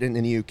 pass it in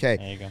the UK. There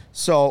you go.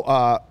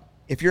 So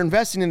if you're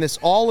investing in this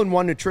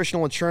all-in-one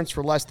nutritional insurance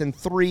for less than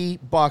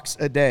 $3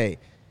 a day,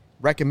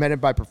 recommended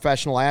by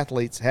professional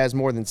athletes, has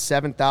more than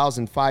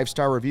 7,000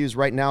 five-star reviews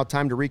right now.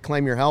 Time to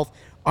reclaim your health.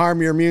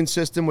 Arm your immune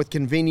system with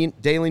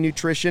convenient daily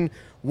nutrition.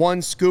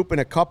 1 scoop in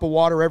a cup of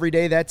water every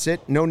day. That's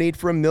it. No need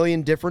for a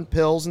million different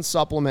pills and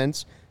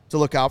supplements to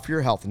look out for your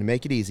health. And to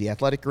make it easy,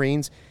 Athletic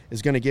Greens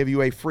is going to give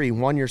you a free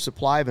 1-year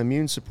supply of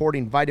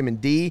immune-supporting vitamin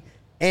D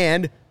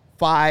and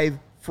 5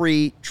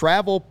 free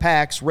travel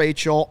packs,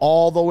 Rachel,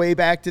 all the way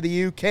back to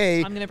the UK.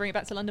 I'm going to bring it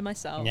back to London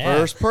myself. Yeah.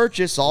 First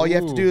purchase, all you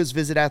have to do is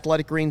visit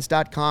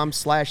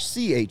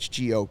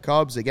athleticgreens.com/CHGO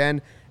Cubs.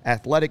 Again,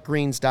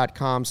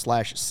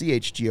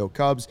 athleticgreens.com/CHGO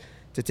Cubs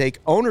to take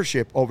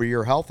ownership over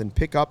your health and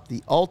pick up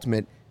the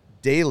ultimate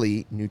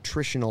daily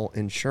nutritional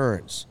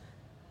insurance.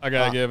 I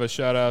got to give a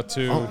shout-out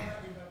to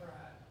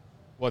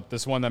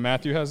this one that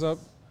Matthew has up?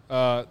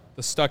 The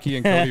Stuckey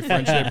and Cody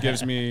friendship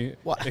gives me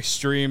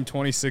extreme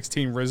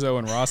 2016 Rizzo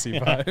and Rossi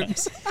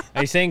vibes.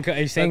 Are you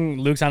saying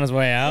Luke's on his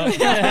way out?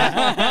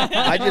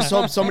 I just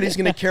hope somebody's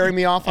going to carry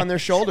me off on their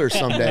shoulders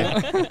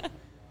someday.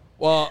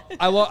 Well,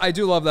 I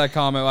do love that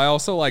comment. I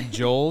also like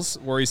Joel's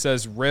where he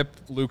says, "Rip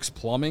Luke's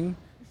plumbing."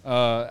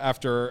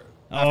 After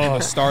the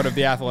start of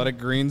the Athletic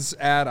Greens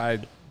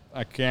ad,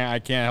 I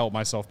can't help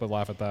myself but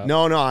laugh at that.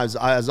 No, I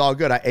was all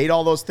good. I ate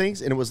all those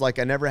things, and it was like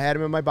I never had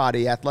them in my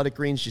body. Athletic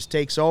Greens just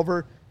takes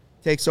over.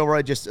 It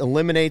just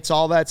eliminates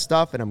all that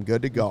stuff, and I'm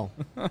good to go.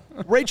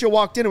 Rachel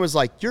walked in and was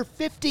like, "You're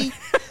 50?"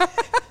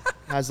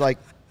 I was like,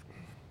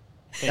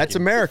 that's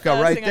America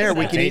First right thing I there. said.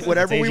 We can eat It's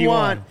whatever we AG1.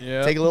 want.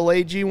 Yep. Take a little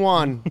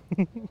AG1.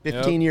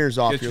 15 years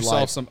off Get your yourself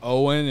life. some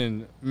Owen,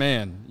 and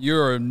man,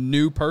 you're a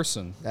new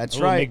person. That's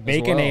Ooh, right.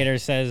 McBaconator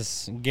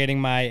says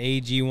getting my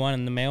AG1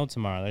 in the mail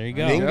tomorrow. There you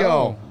go.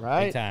 Bingo. Big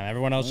Right? time.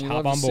 Everyone else I'd hop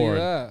love on to see board.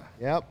 that.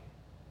 Yep.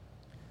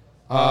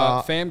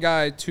 Fam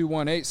Guy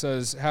 218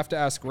 says, have to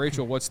ask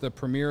Rachel, what's the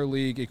Premier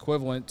League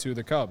equivalent to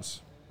the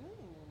Cubs?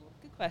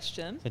 Good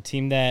question. The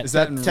team that Is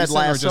that in Ted recent or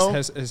Lasso?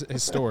 just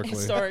historically?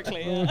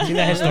 Historically, yeah. team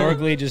that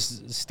historically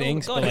just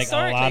stinks, God, but like a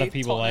lot historically, of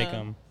people like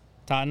Tottenham. them.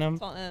 Tottenham.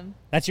 Tottenham.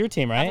 That's your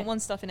team, Haven't right? won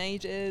stuff in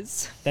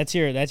ages. That's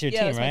your Yeah, team,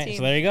 that's my right? team.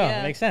 So there you go. Yeah.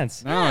 That makes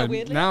sense. Now, Yeah, it,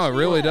 weirdly, now it actually,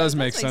 really yeah, does it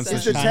make does make sense. sense.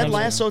 Is the Just Ted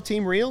Tottenham. Lasso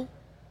team real?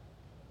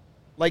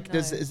 Like,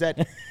 No.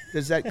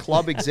 does that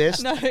club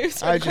exist? No, I sorry, was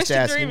just question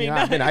asking. dreaming, You.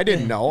 I no. mean, I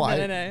didn't know. No. I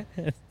don't know.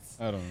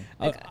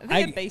 I think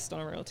they're based on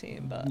a real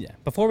team, but Yeah.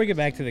 Before we get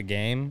back to the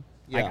game,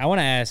 Yeah. I want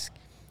to ask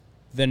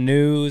the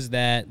news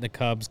that the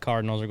Cubs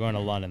Cardinals are going to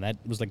London. That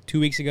was like 2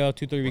 weeks ago,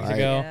 3 weeks Right.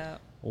 ago.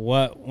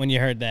 yeah. When you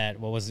heard that,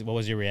 what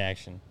was your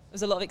reaction?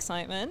 There's a lot of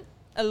excitement.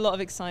 A lot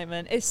of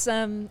excitement. It's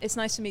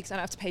nice for me because I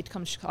don't have to pay to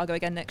come to Chicago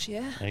again next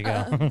year. There you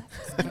go.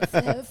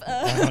 Expensive.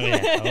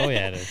 Oh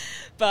yeah, it is.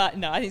 But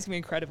no, I think it's gonna be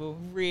incredible.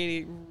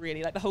 Really,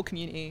 really, like the whole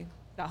community,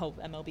 that whole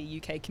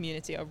MLB UK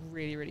community are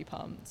really, really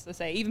pumped. So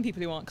say even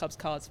people who aren't Cubs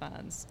Cards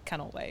fans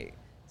cannot wait.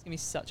 It's gonna be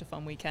such a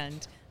fun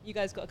weekend. You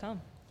guys got to come.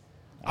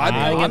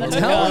 I I'm would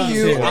telling love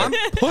you, to. I'm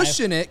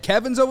pushing it.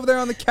 Kevin's over there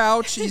on the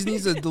couch. He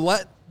needs to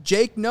let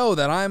Jake know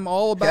that I'm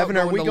all about Kevin,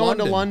 are we going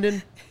to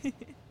London. London?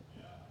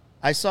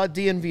 I saw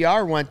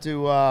DNVR went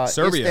to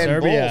Serbia.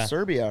 Istanbul, Serbia.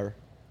 Serbia.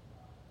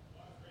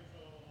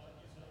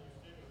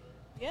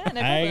 Yeah, no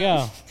There you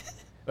problem. go.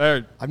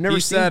 There, I've never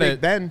he seen said Big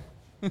it. Ben.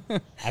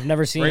 I've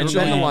never seen. Rachel,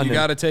 Rachel, been to you London.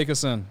 got to take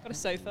us in. Got a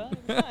sofa.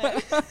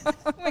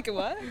 Make it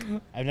work.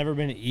 I've never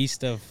been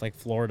east of like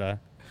Florida.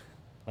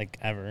 like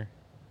ever.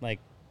 Like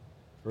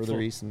Further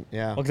east,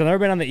 yeah. Well, because I've never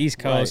been on the East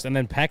Coast, Right. and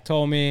then Peck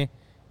told me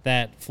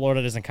that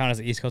Florida doesn't count as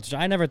the East Coast, which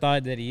I never thought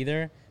it did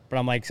either. But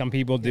I'm like, some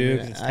people do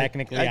because it's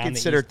technically I on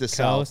consider the it the East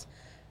South. Coast.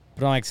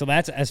 But I'm like, so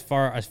that's as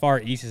far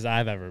east as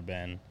I've ever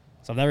been.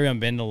 So I've never even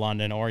been to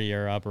London or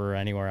Europe or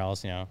anywhere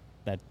else.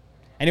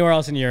 Anywhere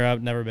else in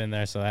Europe, never been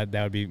there. So that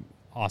would be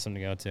awesome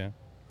to go to.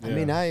 I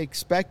mean, I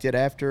expect it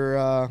after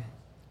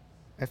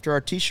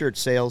our T-shirt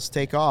sales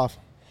take off.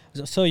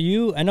 So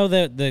I know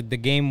that the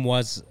game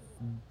was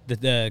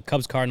the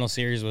Cubs Cardinals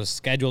series was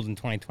scheduled in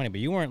 2020, but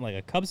you weren't like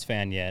a Cubs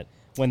fan yet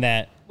when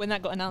that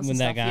got announced. When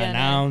that got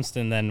announced,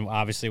 and then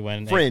obviously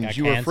when Fringe, it got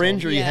you were canceled.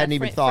 Fringe, or you hadn't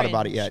even thought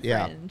about it yet.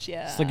 Yeah, Fringe,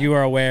 yeah. It's like you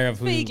were aware of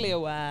who. Vaguely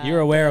aware. You were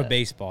aware of but-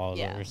 baseball. Is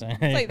Yeah, what we're saying.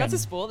 it's like that's a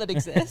sport that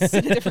exists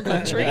in a different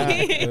country.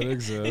 It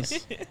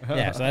exists.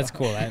 Yeah, so that's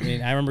cool. I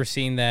mean, I remember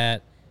seeing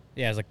that.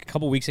 Yeah, it was like a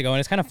couple weeks ago, and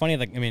it's kind of funny.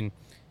 Like, I mean,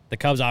 the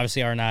Cubs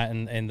obviously are not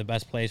in the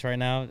best place right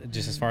now,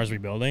 just as far as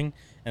rebuilding,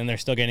 and they're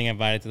still getting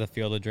invited to the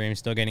Field of Dreams,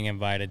 still getting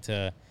invited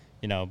to,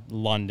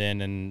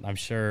 London, and I'm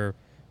sure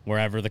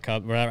wherever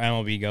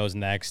MLB goes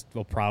next,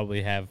 we'll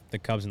probably have the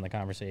Cubs in the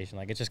conversation.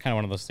 Like, it's just kind of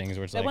one of those things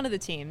where it's They're like one of the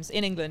teams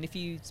in England. If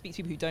you speak to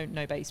people who don't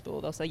know baseball,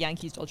 they'll say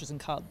Yankees, Dodgers, and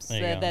Cubs. There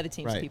you go. They're the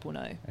teams Right. that people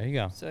know. there you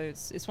go. So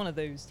it's one of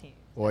those teams.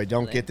 boy,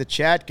 don't get the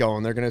chat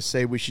going. They're going to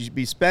say we should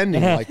be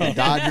spending like the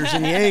Dodgers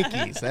and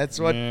Yankees. That's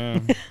what. Yeah.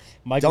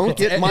 Don't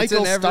get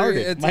Michael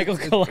started. Michael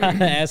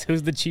Kalana asks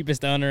who's the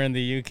cheapest owner in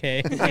the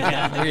UK.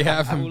 We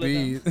have him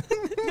beat.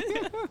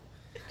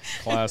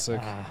 Classic.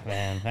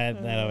 Man,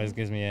 that always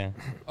gives me a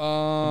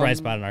bright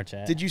spot in our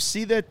chat. Did you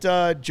see that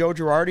Joe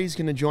Girardi's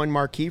going to join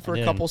Marquee for a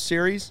didn't. couple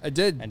series? I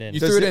did. I did. You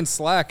Does threw it it- in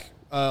Slack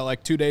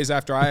like 2 days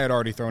after I had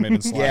already thrown it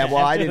in Slack. Yeah, well,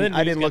 I After the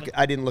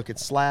didn't news look at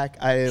Slack.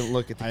 I didn't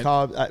look at the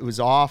Cubs. It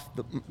was off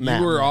the map.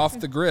 You were off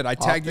the grid. I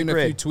tagged the you in a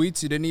grid. few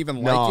tweets. You didn't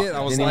even No, like it.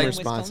 I was didn't even like,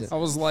 respond to it. I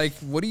was like,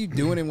 what are you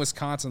doing in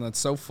Wisconsin? That's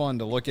so fun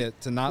to look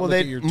at. To not Well, look they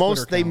at your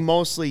Twitter they account.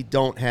 mostly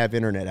don't have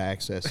internet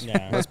access.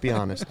 Yeah. Let's be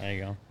honest. There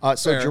you go.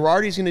 So Fair.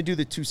 Girardi's going to do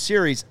the 2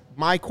 series.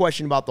 My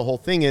question about the whole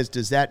thing is,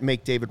 does that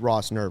make David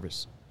Ross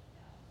nervous?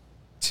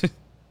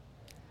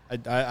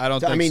 I don't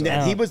think I mean,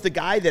 so. he was the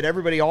guy that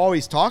everybody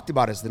always talked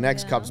about as the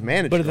next Cubs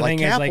manager. But the like thing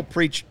is, Cap like- will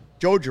preach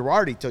Joe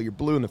Girardi till you're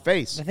blue in the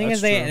face. The thing That's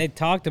is, they true.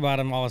 talked about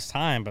him all this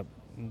time, but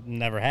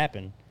never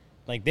happened.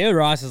 Like, David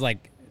Ross is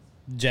like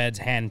Jed's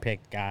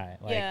handpicked guy.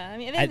 Like, Yeah, I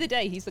mean, at the end of the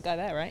day, he's the guy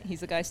there, right? He's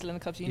the guy still in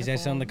the Cubs uniform.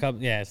 he's still in the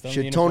Cubs. Yeah, still in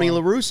Should the Tony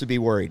uniform. La Russa be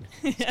worried?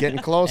 He's getting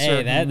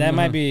closer. Hey, that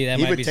might be. That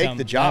He might would be take something.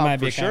 the That job might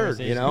be for a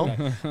sure, you know?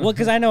 conversation. Well,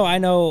 because I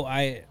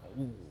know.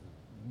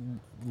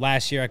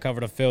 Last year I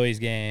covered a Phillies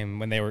game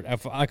when they were.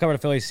 I covered a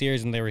Phillies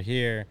series when they were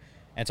here,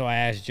 and so I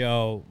asked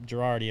Joe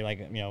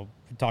Girardi,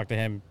 talk to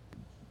him,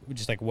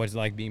 just like what's it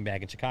like being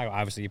back in Chicago.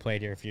 Obviously, he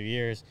played here a few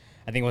years.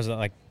 I think it was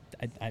like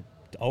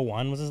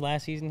 01 was his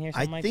last season here. I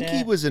Something like think that.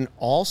 he was an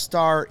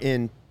all-star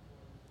in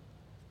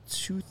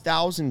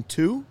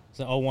 2002,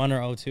 So 01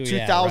 or 02.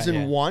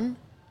 2001.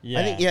 Yeah.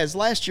 I think, his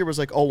last year was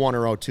like 01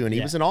 or 02, and he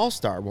Yeah. was an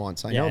all-star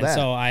once. I know and that.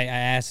 So I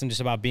asked him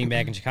just about being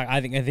back in Chicago. I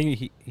think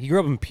he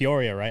grew up in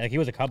Peoria, right? Like he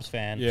was a Cubs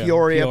fan. Yeah.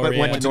 Peoria, but went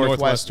Peoria. to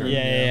Northwestern.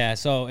 Yeah.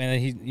 So and then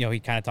he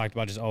kind of talked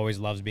about just always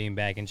loves being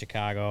back in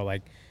Chicago.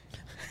 Like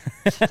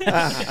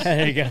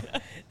there you go.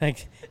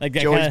 Like that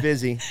Joey's kinda,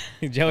 busy.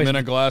 Joey's I'm in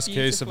a glass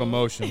case of Beautiful.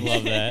 emotion.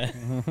 love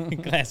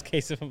that glass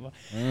case of him.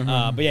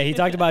 But yeah, he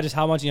talked about just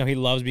how much he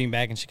loves being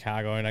back in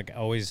Chicago and like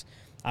always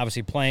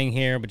obviously playing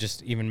here, but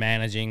just even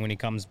managing when he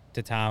comes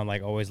to town.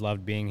 Like always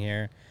loved being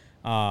here.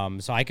 So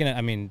I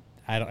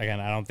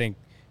don't think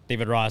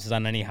David Ross is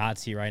on any hot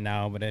seat right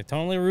now. But if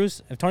Tony La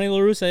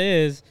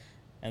Russa is,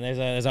 and there's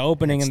an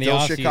opening in the Still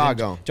offseason.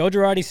 Chicago. Joe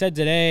Girardi said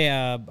today.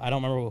 I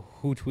don't remember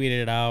who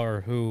tweeted it out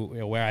or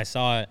where I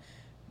saw it.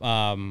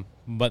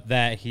 But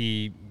that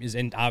he is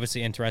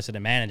obviously interested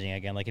in managing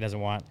again. Like he doesn't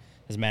want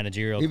his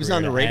managerial. He was career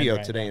on the to radio end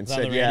right today now. and Was it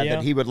on said, the yeah, radio?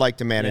 that he would like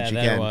to manage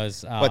Yeah, that again.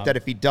 was, but that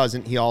if he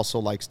doesn't, he also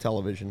likes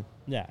television.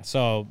 Yeah.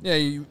 So Yeah,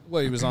 he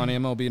was on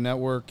MLB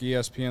Network,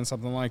 ESPN,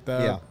 something like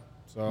that. Yeah.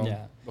 So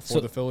Yeah. before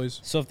So- the Phillies.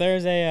 So if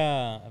there's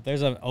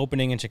an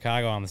opening in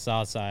Chicago on the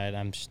South Side,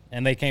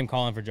 and they came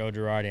calling for Joe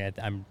Girardi,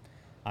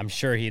 I'm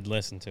sure he'd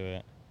listen to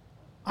it.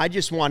 I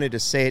just wanted to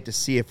say it to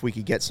see if we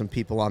could get some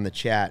people on the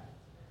chat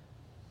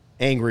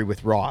angry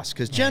with Ross.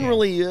 Because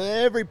generally,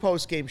 every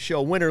post-game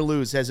show, win or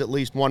lose, has at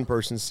least one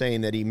person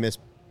saying that he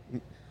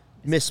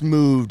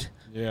mismoved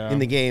Yeah. in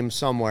the game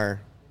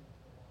somewhere.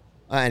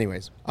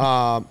 Anyways,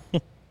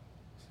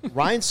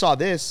 Ryan saw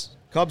this.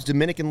 Cubs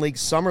Dominican League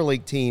Summer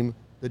League team,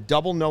 the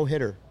double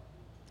no-hitter.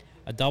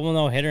 A double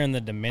no hitter in the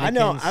Dominican. I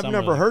know. I've Summer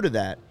never League. heard of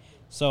that.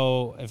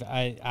 So if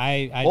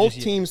I Both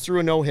just, teams threw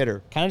a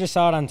no-hitter. kind of just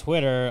saw it on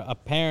Twitter.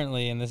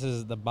 Apparently, and this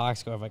is the box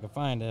score. If I could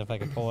find it, if I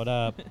could pull it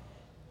up.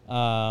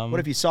 What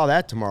if you saw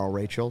that tomorrow,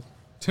 Rachel?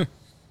 Yeah,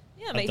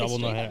 make double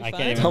history. no-hitter. That'd be I fun.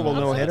 can't even Double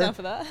remember. no-hitter? Down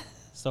for that.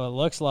 So it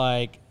looks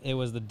like it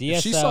was the DSL.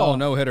 If she saw a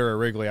no-hitter at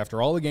Wrigley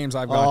after all the games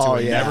I've gone Oh, to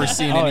and yeah. never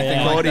seen Oh, anything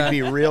yeah. like Cody'd that,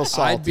 be real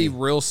salty. I'd be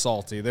real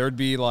salty. There would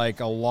be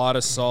like a lot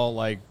of salt,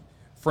 like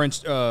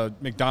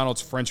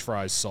McDonald's French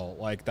fries salt.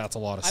 Like, that's a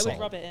lot of I salt.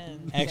 would rub it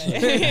in.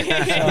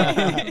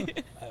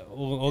 Actually,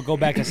 we'll go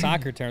back to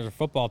soccer terms or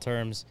football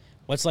terms.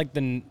 What's like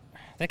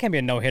that can be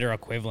a no-hitter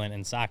equivalent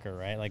in soccer,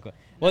 right? Like,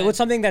 what's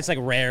something that's like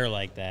rare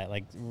like that,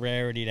 like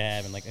rarity to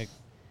have, and like. There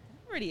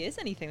really is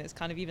anything that's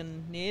kind of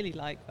even nearly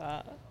like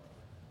that.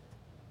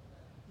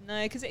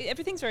 No, because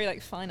everything's very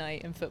like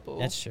finite in football.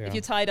 That's true. If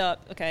you're tied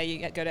up, okay, you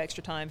go to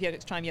extra time. If you have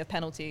extra time, you have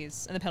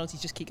penalties, and the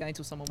penalties just keep going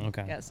until someone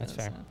gets that's it.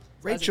 fair.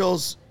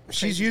 Rachel's, she's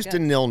crazy used to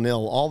to 0-0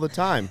 all the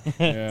time.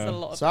 There's a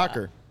lot of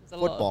Soccer, that. There's a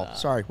lot of football, that.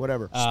 sorry,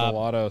 whatever. Just a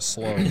lot of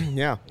slow.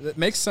 Yeah. It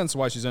makes sense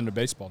why she's into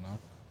baseball now.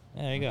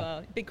 Yeah, there you go.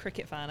 Well, big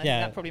cricket fan. I Yeah.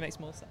 think that probably makes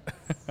more sense.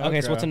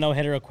 Okay, so what's a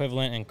no-hitter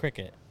equivalent in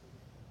cricket?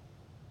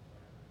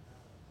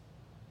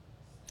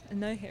 A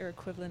no-hitter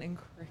equivalent in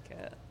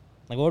cricket.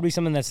 Like, what would be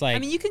something that's like? I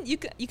mean,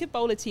 you could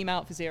bowl a team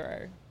out for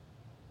 0.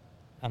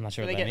 I'm not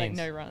sure Where what they that get means.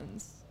 like no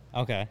runs.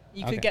 Okay.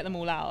 You okay. could get them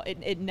all out.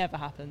 It never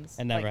happens.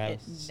 It never like,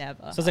 happens. It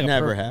never. So it's like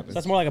Never a happens. So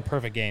that's more like a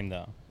perfect game,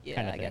 though. Yeah,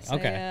 kind of I thing. guess so,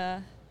 Okay.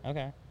 yeah.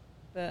 Okay.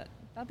 But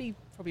that'd be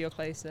probably your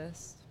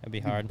closest. That'd be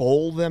hard.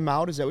 Bowl them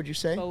out, is that what you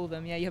say? Bowl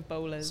them. Yeah, you have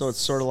bowlers. So it's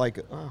sort of like,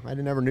 I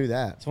never knew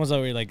that. It's ones that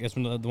were like it's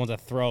the ones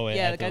that throw it.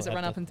 Yeah, at the guys that at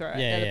run up and throw it.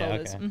 Yeah, They're the yeah,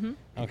 bowlers. okay. Mhm.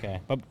 Okay,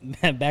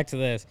 but back to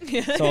this.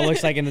 So it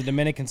looks like in the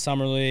Dominican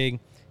Summer League,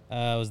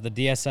 it was the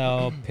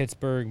DSL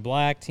Pittsburgh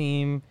Black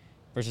team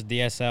versus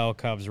DSL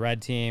Cubs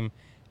Red team.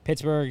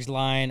 Pittsburgh's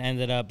line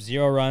ended up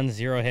 0 runs,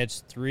 0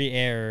 hits, 3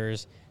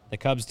 errors. The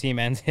Cubs team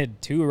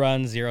ended 2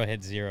 runs, 0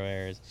 hits, 0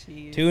 errors.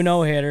 Jeez. 2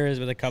 no-hitters,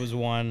 but the Cubs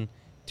won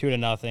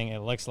 2-0. It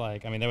looks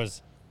like, I mean, there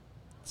was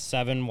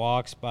 7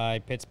 walks by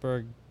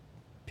Pittsburgh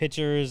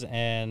pitchers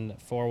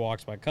and 4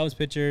 walks by Cubs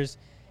pitchers,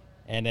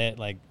 and it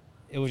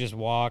was just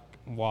walk,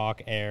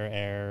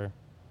 error.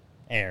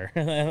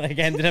 Like,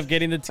 ended up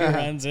getting the 2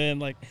 runs in.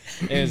 Like,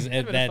 it was.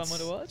 Been a That's fun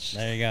one to watch.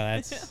 there you go.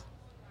 That's.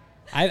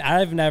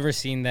 I've never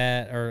seen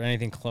that or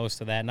anything close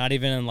to that. Not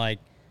even in like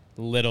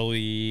Little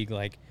League,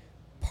 like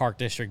Park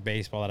District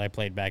baseball that I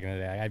played back in the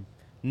day. I've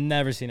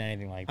never seen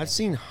anything like that. I've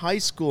seen high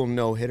school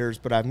no-hitters,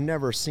 but I've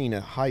never seen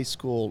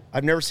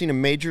I've never seen a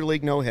major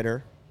league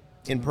no-hitter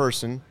in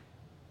person.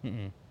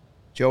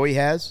 Joey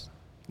has.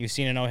 You've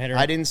seen a no-hitter?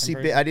 I didn't see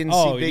in Big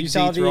person? Big you Z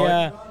saw the, throw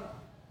it.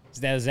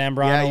 is that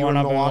Zambrano Yeah, you were one in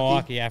up in Milwaukee?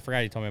 Milwaukee? Yeah, I forgot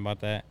you told me about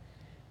that.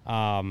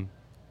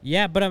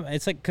 Yeah, but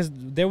it's like because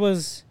there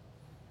was,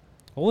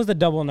 what was the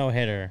double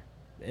no-hitter?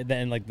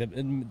 Then like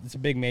it's a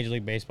big Major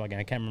League Baseball game.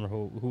 I can't remember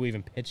who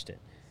even pitched it.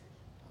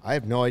 I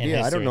have no idea.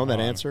 I don't history, know that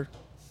hold on. answer.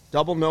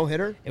 Double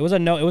no-hitter? It was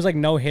like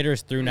no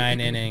hitters through 9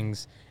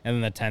 innings, and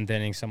then the 10th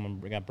inning someone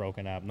got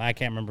broken up. And I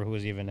can't remember who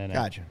was even in it.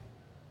 Gotcha.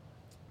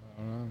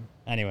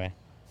 Anyway,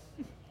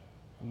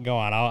 go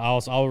on.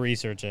 I'll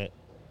research it.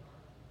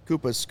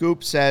 Koopa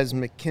Scoop says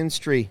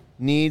McKinstry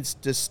needs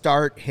to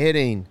start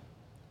hitting.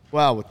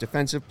 Well, with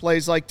defensive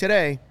plays like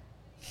today.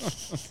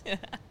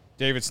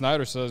 David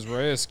Snyder says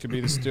Reyes could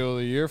be the steal of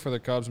the year for the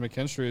Cubs.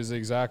 McKinstry is the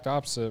exact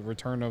opposite.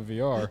 Return of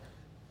VR.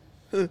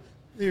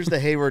 Here's the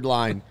Hayward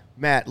line.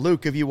 Matt,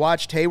 Luke, have you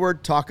watched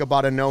Hayward talk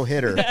about a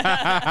no-hitter?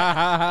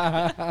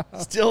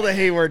 Still the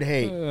Hayward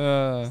hate.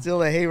 Still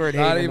the Hayward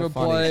hate. Not and the even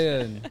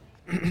funnies.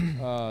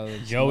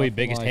 playing. Joey, nothing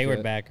biggest like Hayward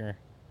it. backer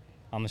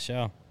on the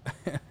show.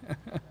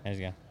 There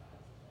you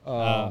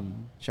go.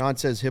 Sean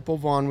says Hippo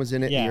Vaughn was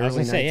in it in Yeah, the I was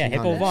early gonna say, yeah, 1900s.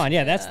 Hippo Vaughn.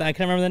 Yeah, I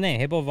can remember the name.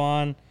 Hippo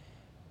Vaughn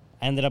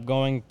ended up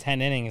going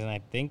 10 innings and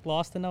I think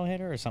lost a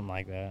no-hitter or something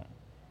like that.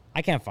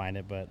 I can't find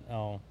it, but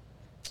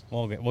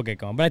we'll get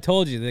going. But I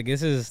told you, like,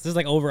 this is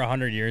like over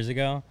 100 years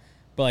ago.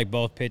 But like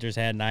both pitchers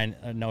had 9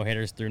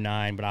 no-hitters through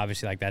 9, but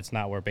obviously like that's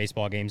not where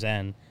baseball games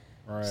end.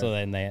 Right. So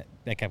then they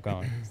kept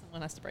going.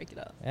 Someone has to break it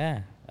up.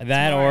 Yeah,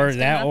 Tomorrow it's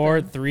gonna or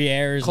happen. 3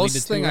 errors.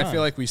 Closest lead to 2 thing I runs. feel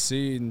like we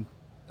see, and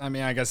I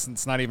mean, I guess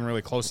it's not even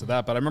really close to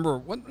that, but I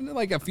remember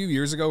like a few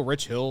years ago,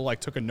 Rich Hill like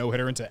took a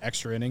no-hitter into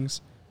extra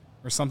innings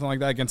or something like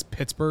that against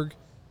Pittsburgh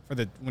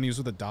when he was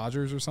with the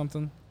Dodgers or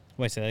something.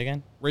 Wait, say that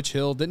again. Rich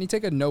Hill, didn't he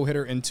take a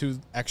no-hitter into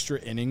extra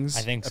innings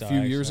I think a so. few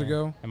years actually.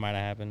 ago? It might have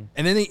happened.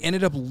 And then they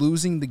ended up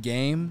losing the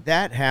game.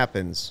 That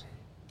happens.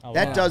 Oh,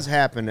 That wow. does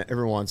happen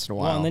every once in a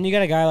while. Well, and then you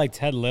got a guy like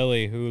Ted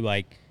Lilly who,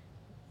 like,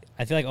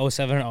 I feel like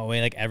 07 and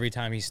 08, like every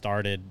time he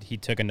started, he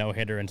took a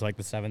no-hitter into like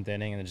the 7th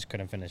inning and then just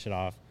couldn't finish it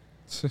off.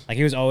 Like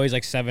he was always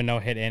like 7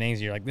 no-hit innings.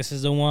 You're like, this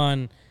is the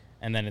one,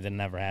 and then it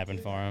never happened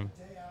for him.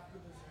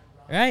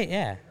 Right?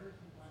 Yeah.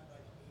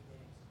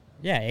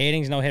 Yeah, 8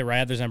 innings no-hit right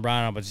after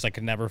Zambrano, but just like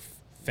could never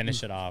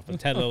finish it off.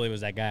 But Ted Lilly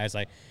was that guy. It's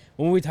like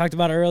when we talked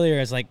about earlier,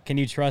 it's like, can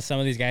you trust some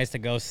of these guys to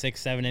go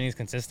 6-7 innings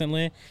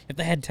consistently? If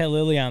they had Ted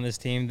Lilly on this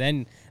team,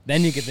 then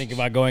you could think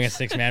about going a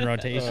 6-man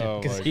rotation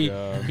Oh, because my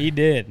God. he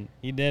did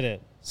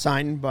it.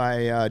 Signed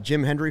by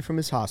Jim Hendry from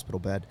his hospital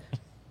bed.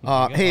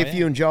 go. Hey, Oh, if yeah.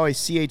 you enjoy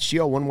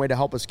CHGO, one way to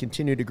help us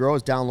continue to grow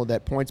is download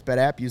that PointsBet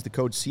app. Use the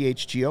code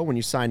CHGO when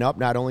you sign up.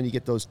 Not only do you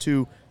get those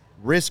 2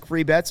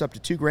 risk-free bets up to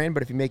 $2,000,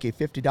 but if you make a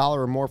 $50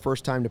 or more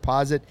first-time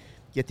deposit,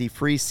 get the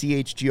free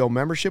CHGO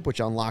membership, which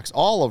unlocks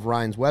all of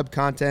Ryan's web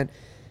content.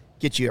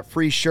 Get you a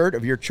free shirt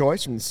of your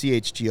choice from the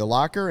CHGO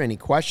locker. Any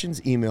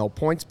questions, email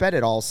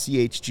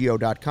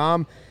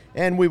pointsbet@allchgo.com.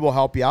 and we will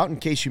help you out. In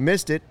case you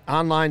missed it,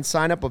 online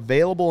sign-up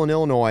available in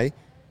Illinois.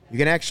 You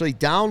can actually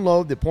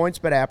download the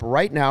PointsBet app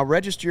right now,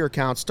 register your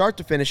account, start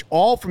to finish,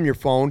 all from your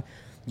phone.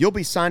 You'll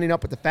be signing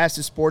up with the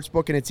fastest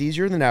sportsbook, and it's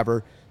easier than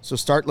ever, so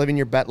start living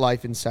your bet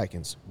life in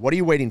seconds. What are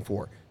you waiting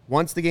for?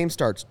 Once the game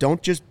starts,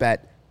 don't just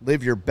bet.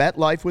 Live your bet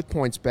life with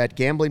PointsBet.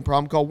 Gambling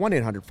problem, call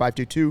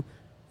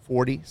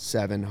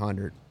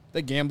 1-800-522-4700.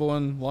 They gamble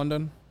in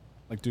London?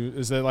 Like,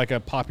 is it like a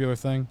popular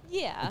thing?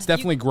 Yeah. It's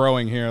definitely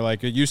growing here.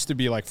 Like, it used to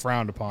be like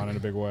frowned upon in a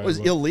big way. It was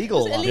but- illegal.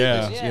 Was it a lot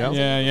illegal? of Yeah,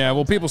 years, yeah.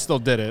 Well, people still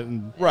did it.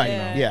 And Right,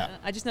 yeah.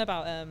 I just know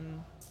about,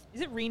 is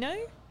it Reno?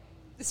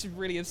 This is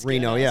really obscure.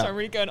 Reno, now, yeah. So I'm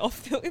really going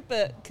off,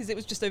 but because it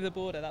was just over the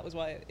border, that was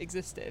why it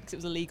existed, because it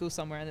was illegal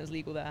somewhere and it was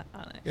legal there. I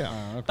don't know.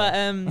 Yeah. okay.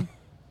 But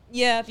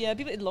yeah,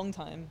 people, a long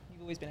time.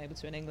 You've always been able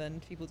to in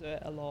England. People do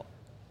it a lot.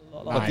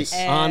 But Nice. the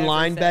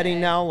online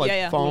betting now, like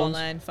yeah, all phones,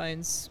 online,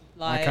 phones,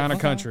 My live. kind of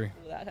country.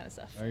 All that kind of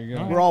stuff. There you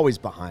go. we're always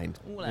behind.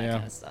 All that Yeah.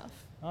 kind of stuff.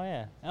 Oh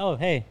yeah. Oh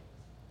hey,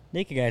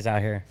 Naked Guy's out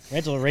here.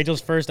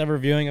 Rachel's first ever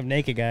viewing of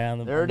Naked Guy on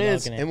the. There on it the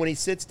is. balcony. And when he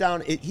sits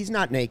down, he's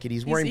not naked.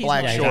 He's wearing he's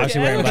black yeah, he's shorts.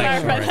 obviously wearing black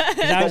Yeah. shorts. He's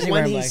But obviously when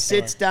wearing he black sits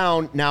shorts.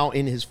 down now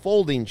in his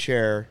folding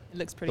chair, It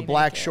looks the pretty.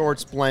 black naked.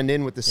 shorts blend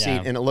in with the seat,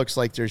 Yeah. and it looks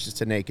like there's just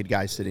a naked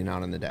guy sitting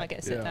out on the I deck. get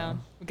a sit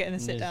down. We're getting a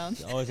sit down.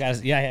 Always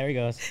got. Yeah, here he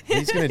goes.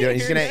 He's gonna do it.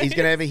 He's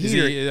gonna have a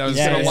heater. he- I was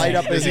he's gonna gonna say, light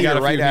up his has he got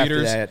heater a few right after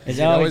heaters? that. Is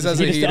He always has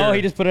a he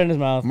heater. just put it in his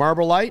mouth.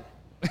 Marble Light?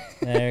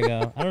 There you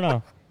go. I don't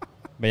know.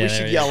 But yeah, We there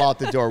should he yell is. out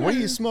the door. What are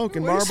you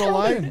smoking, Marble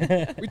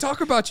Light? We talk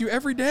about you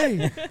every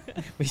day.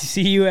 We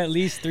see you at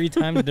least 3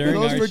 times during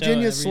Those our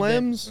Virginia show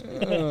every day.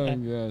 Slims?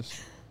 Oh, gosh.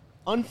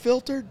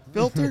 Unfiltered?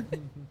 Filtered?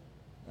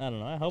 I don't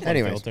know. I hope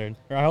Anyways. unfiltered.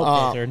 Or I hope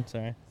filtered.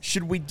 Sorry.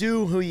 Should we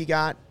do who you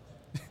got?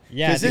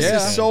 Yeah. Because this Yeah.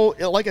 is so,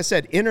 like I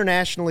said,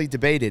 internationally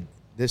debated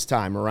this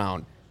time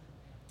around.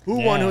 Who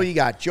won? Yeah. Who you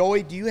got?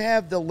 Joey, do you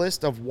have the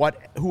list of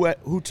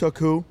who took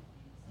who?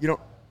 You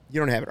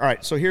don't have it. All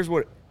right. So here's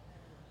what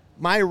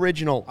my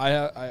original.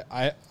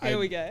 Here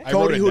we go. I wrote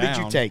Cody, it who did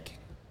you down. take?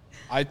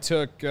 I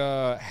took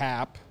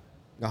Hap,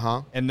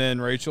 And and then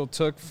Rachel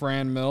took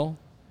Fran Mill,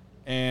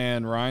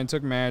 and Ryan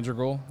took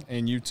Madrigal,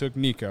 and you took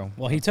Nico.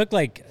 Well, he took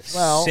like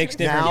Well, 6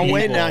 different now people.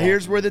 wait. Now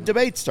here's where the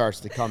debate starts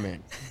to come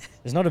in.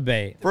 There's no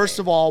debate. First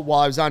of all, while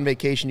I was on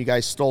vacation, you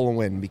guys stole a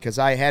win because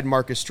I had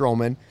Marcus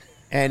Stroman,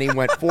 and he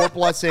went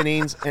 4+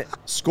 innings,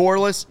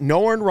 scoreless,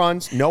 no earned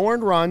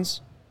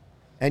runs,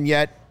 and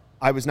yet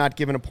I was not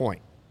given a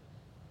point.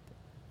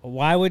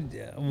 Why would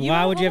you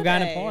have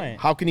gotten a point?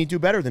 How can he do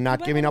better than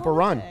not giving up a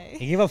run?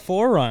 He gave up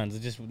 4 runs.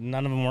 Just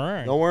none of them were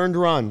earned. No earned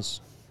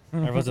runs.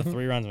 Or was it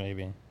 3 runs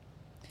maybe?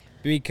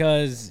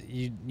 Because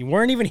you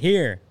weren't even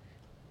here.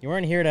 You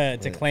weren't here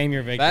to claim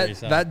your victory.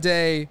 That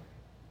day,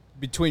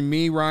 between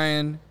me,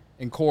 Ryan,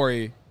 and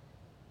Corey,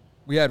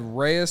 we had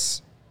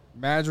Reyes,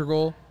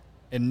 Madrigal,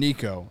 and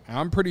Nico. And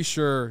I'm pretty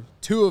sure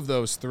 2 of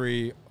those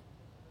 3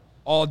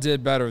 all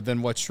did better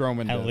than what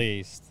Stroman did. At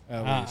least.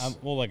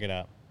 We'll look it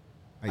up.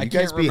 You I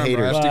guys can't be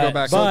remember. I haters. have to go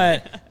back.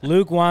 But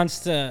Luke wants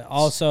to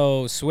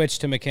also switch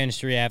to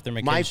McKinstry after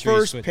McKinstry. My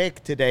first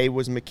pick today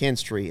was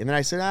McKinstry, and then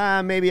I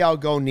said, maybe I'll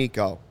go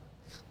Nico.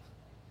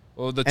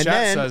 Well, the And chat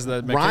then says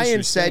that McKinstry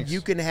Ryan said stinks.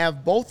 you can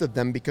have both of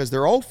them because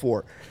they're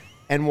 0-4.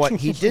 And what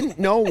he didn't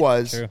know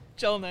was True.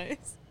 Joel knows.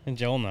 And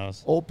Joel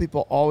knows. old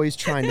people always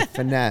trying to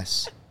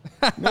finesse.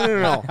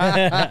 No.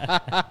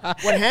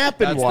 What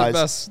happened was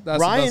that's the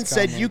Ryan best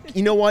said, comment.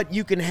 you know what?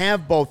 You can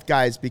have both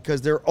guys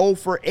because they're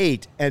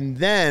 0-for-8. And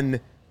then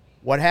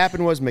what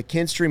happened was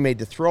McKinstry made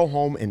the throw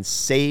home and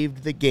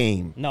saved the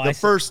game No, the I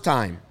first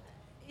time.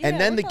 And Yeah,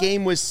 then the what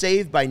game was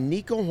saved by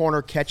Nico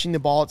Horner catching the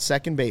ball at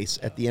second base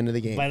at the end of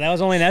the game. But that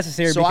was only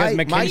necessary So because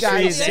my guy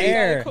McKinstry's saved-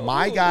 there. Cool.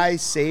 My guy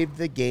saved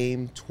the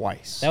game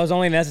twice. That was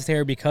only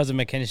necessary because of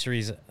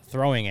McKinstry's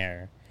throwing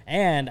error.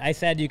 And I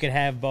said you could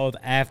have both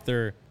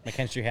after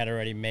McKinstry had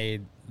already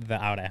made the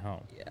out at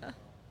home. Yeah.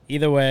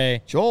 Either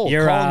way, Joel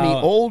you're calling me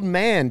out. old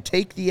man.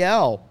 Take the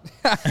L.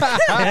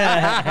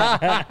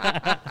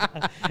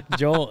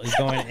 Joel is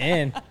going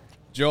in.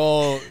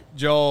 Joel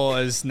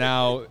has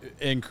now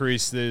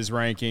increased his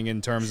ranking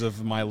in terms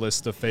of my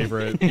list of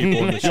favorite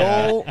people in the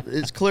chat. Joel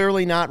is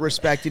clearly not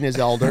respecting his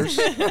elders,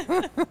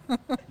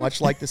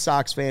 much like the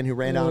Sox fan who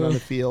ran out on the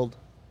field.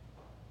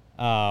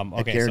 Okay,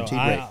 so guaranteed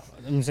rate.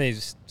 I'm going to say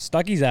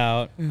Stucky's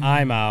out.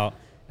 I'm out.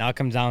 Now it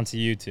comes down to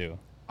you two.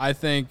 I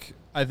think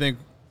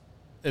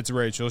it's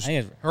Rachel.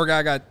 think it's- Her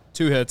guy got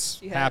 2 hits.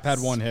 Two Hap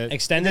hits. had 1 hit.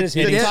 Extended his The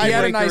hitting. He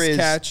had a tiebreaker nice is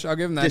catch. I'll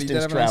give him that. He did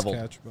distance have a traveled.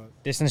 nice catch,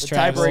 but Distance The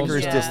travel. tiebreaker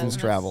is Yeah. distance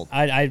traveled.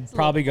 I'd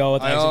probably go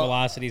with I exit al-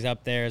 velocities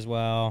up there as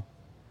well.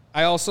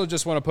 I also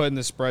just want to put in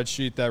the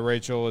spreadsheet that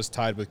Rachel is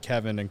tied with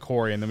Kevin and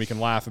Corey, and then we can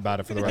laugh about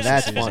it for the rest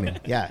That's of the season. funny.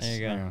 Yes. There you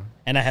go. Yeah.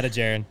 And ahead of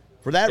Jared.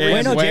 For that Yeah. reason,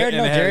 Wait, no, Wait, Jared. and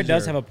No, ahead of Jared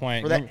does Jared. have a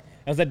point. For that-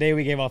 That was the day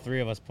we gave all 3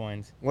 of us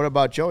points. what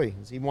about Joey?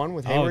 Has he won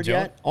with Hayward Joe?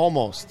 yet?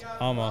 Almost.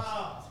 Almost.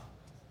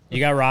 You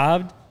got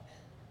robbed?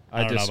 I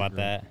don't know disagree.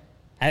 about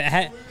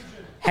that.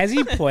 Has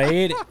he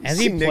played? Has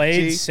he See Nick G?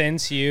 played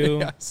since you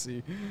Yeah,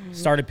 see.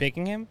 started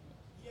picking him?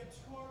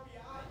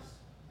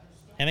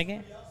 In a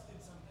game?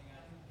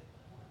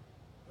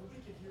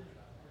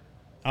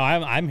 Oh,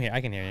 I'm here.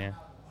 I can hear you.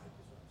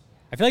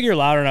 I feel like you're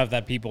loud enough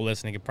that people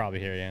listening could probably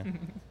hear you.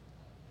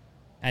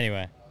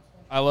 Anyway.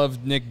 I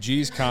love Nick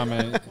G's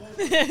comment.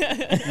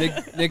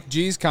 Nick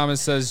G's comment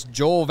says,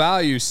 Joel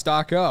Value,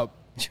 stock up.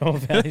 Joel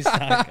Value,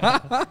 stock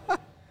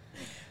up.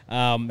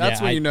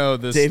 That's when you know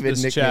this, David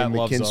this Nickname chat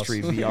loves us.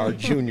 McKinstry VR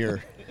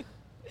Jr.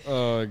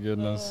 Oh,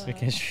 goodness.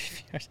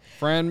 McKinstry.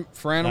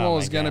 Franmil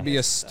is going to be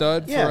a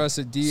stud Yeah. for us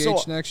at DH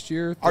So, next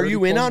year. Are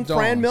you in on 30+ dongs.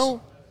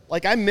 Franmil?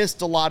 Like, I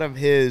missed a lot of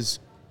his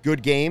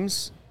good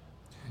games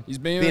He's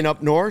being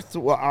up north.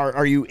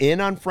 Are you in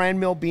on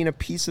Franmil being a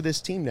piece of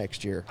this team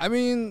next year? I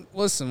mean,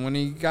 listen, when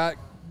he got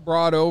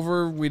brought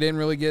over, we didn't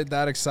really get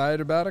that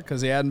excited about it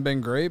because he hadn't been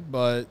great,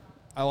 but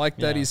I like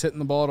that he's hitting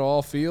the ball to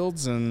all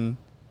fields, and,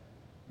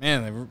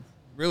 man, they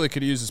really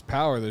could use his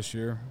power this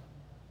year.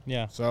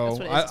 Yeah. So That's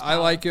what it is, I power.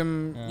 like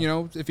him, you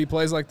know, if he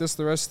plays like this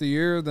the rest of the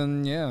year,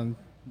 then, yeah,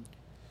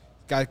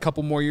 got a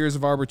couple more years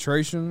of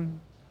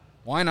arbitration.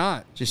 Why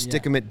not? Just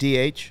stick him at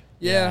DH?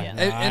 Yeah, Yeah.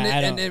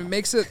 and it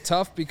makes it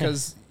tough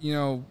because, you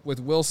know,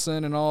 with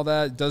Wilson and all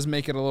that, it does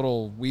make it a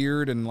little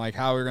weird and, like,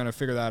 how we're going to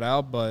figure that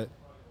out. But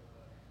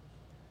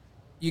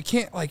you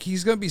can't, like,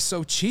 he's going to be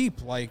so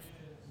cheap. Like,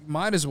 you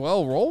might as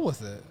well roll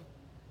with it.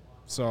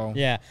 So,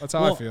 Yeah. that's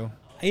how I feel.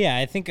 Yeah,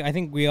 I think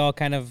we all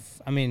kind of,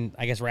 I mean,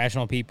 I guess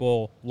rational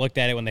people looked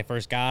at it when they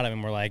first got him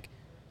and were like,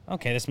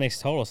 okay, this makes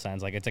total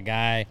sense. Like, it's a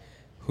guy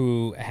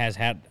who has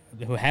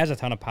a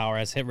ton of power,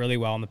 has hit really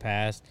well in the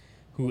past,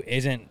 who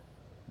isn't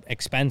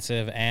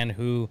expensive, and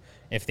who,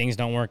 if things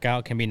don't work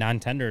out, can be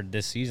non-tendered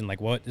this season. Like,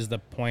 what is the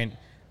point?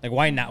 Like,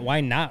 why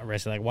not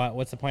risk it? Like,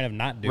 what's the point of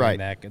not doing Right.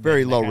 that?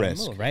 Very that low kind of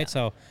risk. move, right?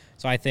 So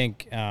I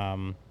think,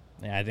 I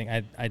think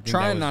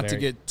Trying that not was to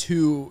very- get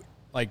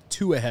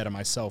too ahead of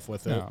myself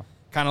with it. No.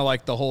 Kind of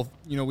like the whole,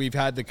 you know, we've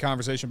had the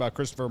conversation about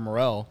Christopher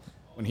Morel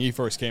when he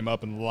first came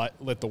up and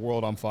lit the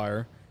world on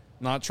fire.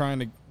 Not trying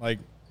to, like,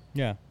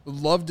 yeah. would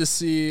love to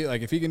see,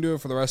 like, if he can do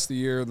it for the rest of the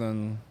year,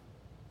 then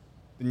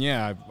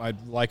yeah,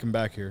 I'd like him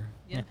back here.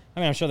 Yeah. I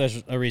mean, I'm sure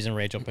there's a reason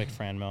Rachel picked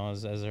Franmil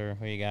as her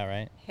who you got,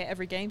 right? Hit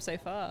every game so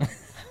far.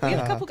 We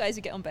have a couple guys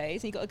who get on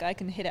base, and you got a guy who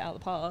can hit it out of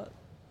the park.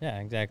 Yeah,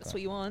 exactly. That's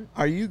what you want.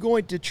 Are you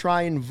going to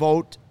try and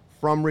vote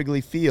from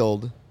Wrigley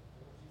Field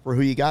for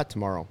who you got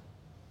tomorrow?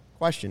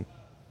 Question.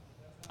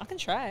 I can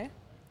try.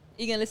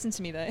 You're going to listen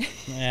to me, though.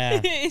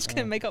 Yeah. It's going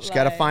to make up Just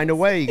got to lies. find a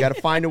way. You got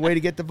to find a way to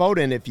get the vote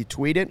in. If you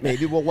tweet it,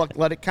 maybe we'll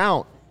let it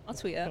count. I'll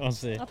tweet it. We'll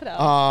see. I'll put it out.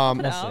 I'll put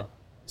it We'll see. out.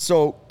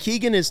 So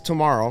Keegan is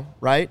tomorrow,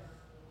 right?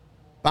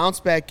 Bounce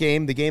back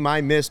game. The game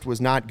I missed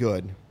was not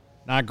good.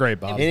 Not great,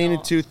 Bob. Inning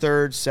and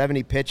 2/3,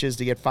 70 pitches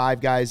to get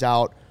 5 guys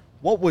out.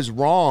 What was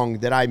wrong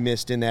that I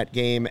missed in that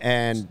game,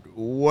 and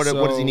what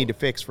does he need to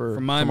fix for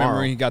From my tomorrow?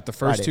 memory, he got the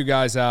first Friday? 2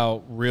 guys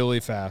out really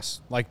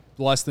fast, like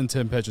less than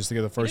 10 pitches to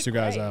get the first 2 did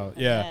guys great. out.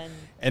 And Yeah. then-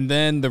 And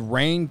then the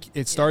rain,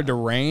 it started to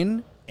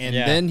rain, and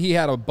Yeah. then he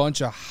had a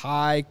bunch of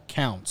high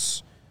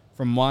counts.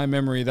 From my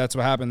memory, that's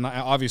what happened.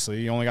 Obviously,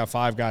 he only got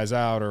 5 guys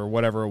out or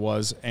whatever it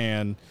was,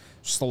 and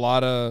just a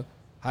lot of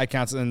high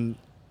counts. And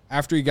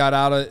after he got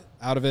out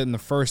of it in the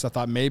first, I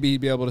thought maybe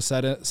he'd be able to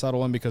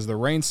settle in because the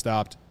rain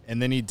stopped,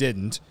 and then he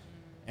didn't.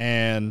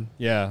 And,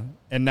 yeah,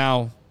 and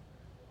now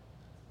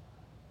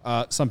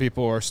some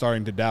people are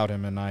starting to doubt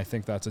him, and I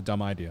think that's a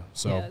dumb idea.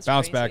 So Yeah, that's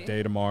bounce back crazy.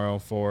 day tomorrow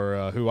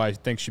for who I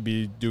think should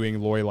be doing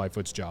Lori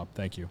Lightfoot's job.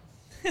 Thank you.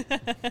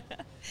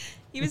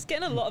 He was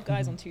getting a lot of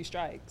guys on 2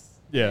 strikes.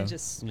 Yeah. And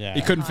just Yeah.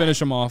 He couldn't finish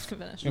him off.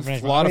 couldn't finish. Couldn't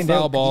finish A lot I mean, of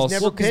foul there- balls. He's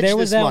never Well, 'cause pitched there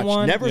was this that much.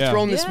 one- Never Yeah.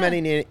 thrown this Yeah.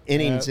 many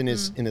innings in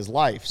his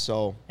life.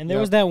 So And there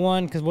was that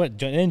one, because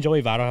didn't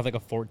Joey Votto have like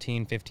a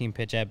 14, 15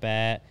 pitch at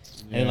bat?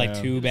 And then like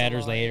Yeah. 2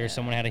 batters lot, later, yeah.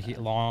 someone had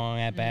a long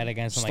at bat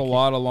against him. Just a like,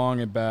 lot of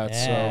long at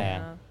bats.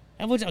 Yeah.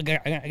 And which,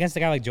 against a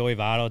guy like Joey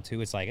Votto, too,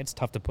 it's like, it's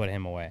tough to put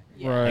him away.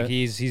 So right. Like,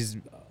 he's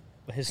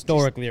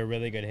historically a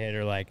really good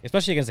hitter, like,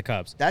 especially against the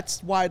Cubs.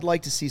 that's why I'd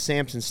like to see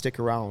Sampson stick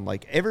around.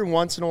 Like every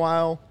once in a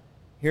while,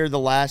 here the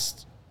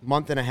last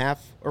month and a half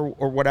or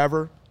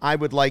whatever, I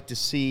would like to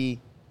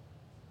see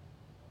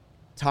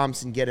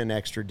Thompson get an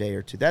extra day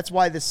or two. That's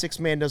why the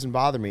 6-man doesn't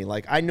bother me.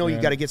 Like I know you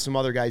Yeah. got to get some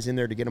other guys in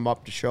there to get them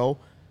up to show,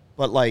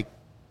 but like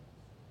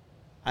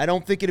I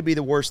don't think it'd be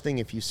the worst thing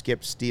if you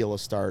skipped Steele a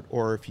start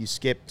or if you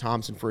skipped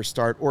Thompson for a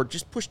start or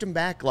just pushed him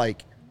back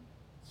like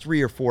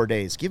 3 or 4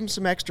 days. Give him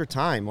some extra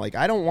time. Like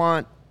I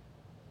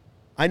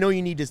know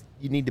you need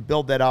to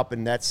build that up,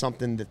 and that's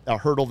something that a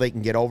hurdle they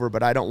can get over.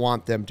 But I don't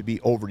want them to be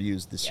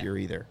overused this year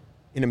either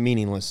in a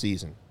meaningless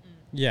season.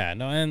 Yeah,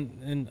 no,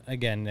 and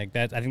again, like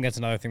that, I think that's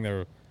another thing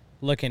they're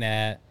looking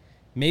at.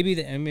 Maybe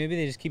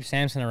they just keep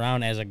Sampson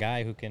around as a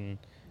guy who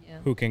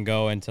can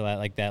go into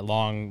that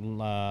long,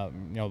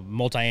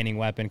 multi-inning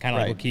weapon, kind of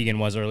like Right. what Keegan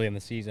was early in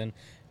the season.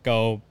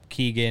 Go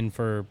Keegan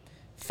for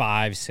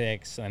 5,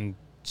 6, and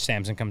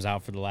Sampson comes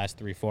out for the last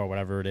 3, 4,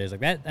 whatever it is.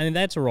 Like that, I mean,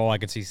 that's a role I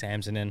could see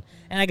Sampson in,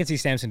 and I could see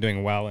Sampson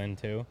doing well in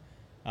too.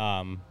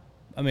 I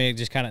mean, it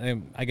just kind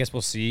of, I guess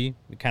we'll see.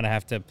 We kind of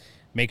have to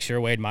make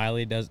sure Wade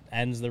Miley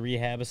ends the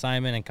rehab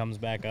assignment and comes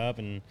back up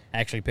and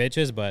actually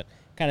pitches, but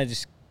kind of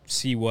just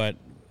see what,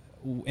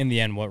 in the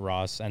end, what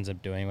Ross ends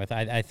up doing with.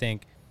 I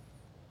think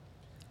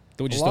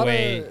just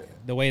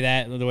the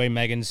way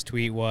Megan's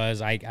tweet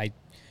was,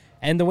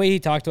 and the way he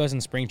talked to us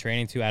in spring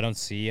training too. I don't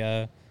see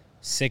a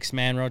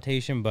 6-man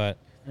rotation, but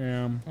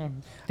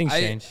things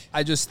change.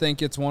 I just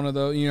think it's one of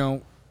those. You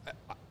know,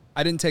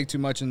 I didn't take too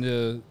much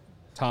into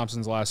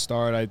Thompson's last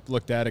start. I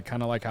looked at it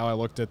kind of like how I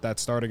looked at that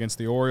start against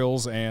the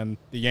Orioles and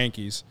the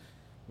Yankees,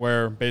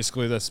 where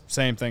basically the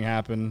same thing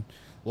happened.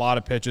 A lot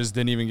of pitches,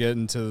 didn't even get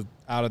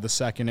out of the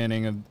second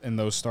inning in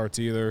those starts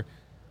either.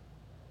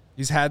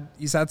 He's had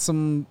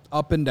some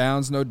up and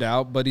downs, no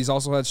doubt, but he's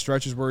also had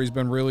stretches where he's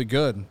been really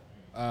good.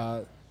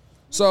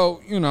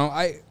 So, you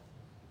know,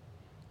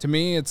 to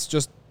me, it's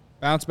just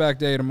bounce back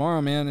day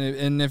tomorrow, man.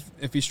 And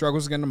if he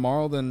struggles again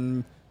tomorrow,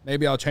 then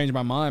maybe I'll change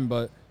my mind,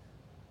 but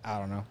I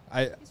don't know.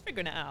 He's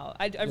figuring it out.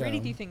 I really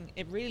do think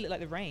it really looked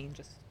like the rain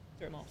just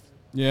threw him off.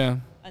 Yeah,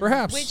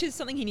 perhaps. Which is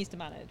something he needs to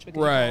manage.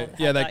 Right.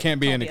 Yeah, that can't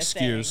be an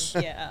excuse.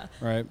 Yeah.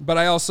 Right. But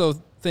I also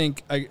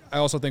think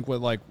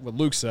what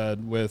Luke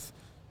said with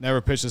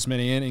never pitched this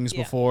many innings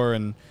before,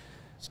 and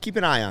just keep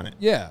an eye on it.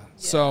 Yeah.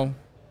 So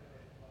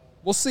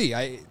we'll see.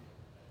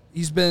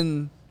 He's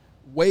been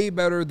way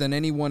better than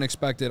anyone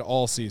expected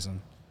all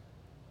season.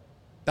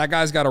 That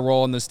guy's got a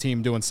role in this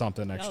team doing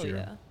something next year.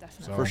 Yeah,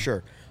 definitely. For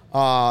sure.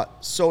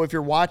 So if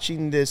you're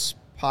watching this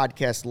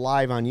podcast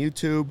live on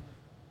YouTube,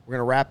 we're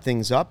going to wrap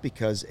things up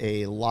because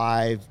a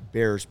live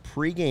Bears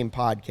pregame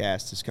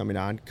podcast is coming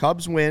on.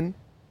 Cubs win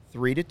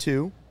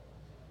 3-2.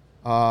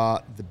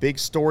 The big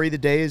story of the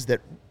day is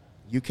that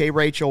UK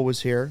Rachel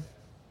was here.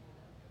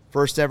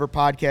 First ever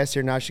podcast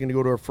here. Now she's going to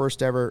go to her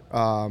first ever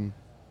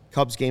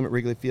Cubs game at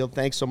Wrigley Field.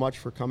 Thanks so much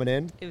for coming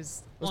in. It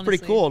was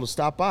pretty cool to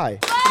stop by.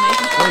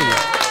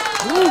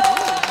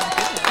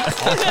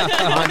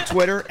 On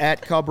Twitter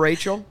at Cub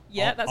Rachel.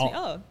 Yeah, that's me.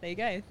 Oh, there you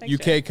go. Thanks,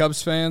 UK Joe.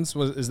 Cubs fans?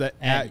 Is that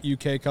at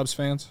UK Cubs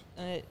fans?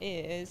 It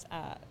is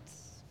at.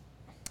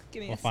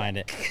 Give me we'll a find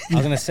sec. it. I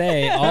was gonna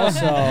say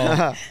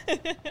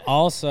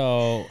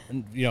also,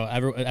 you know,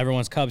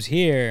 everyone's Cubs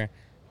here,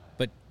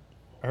 but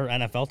her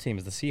NFL team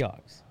is the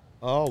Seahawks.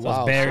 Oh, so wow.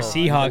 It's Bears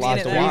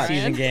Seahawks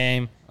preseason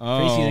game.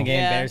 Preseason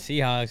game, Bears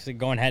Seahawks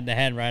going head to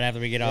head right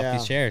after we get off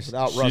these chairs.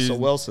 Without Russell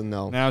Wilson,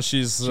 though. Now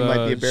she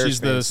might be a Bears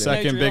fan the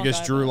second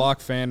biggest Drew Lock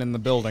fan in the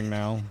building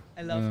now.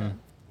 I love him.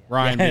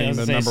 Ryan being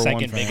the number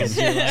one fan.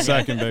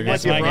 Second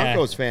biggest. Might be a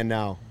Broncos fan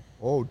now.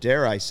 Oh,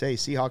 dare I say,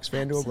 Seahawks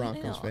fan to a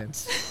Broncos fan.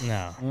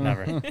 No,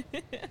 never.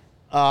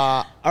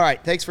 All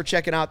right, thanks for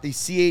checking out the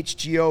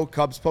CHGO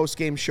Cubs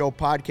postgame show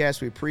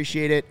podcast. We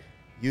appreciate it.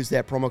 Use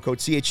that promo code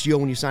CHGO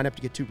when you sign up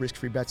to get 2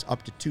 risk-free bets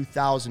up to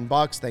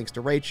 $2,000. Thanks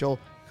to Rachel,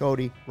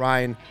 Cody,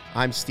 Ryan.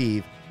 I'm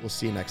Steve. We'll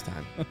see you next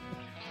time.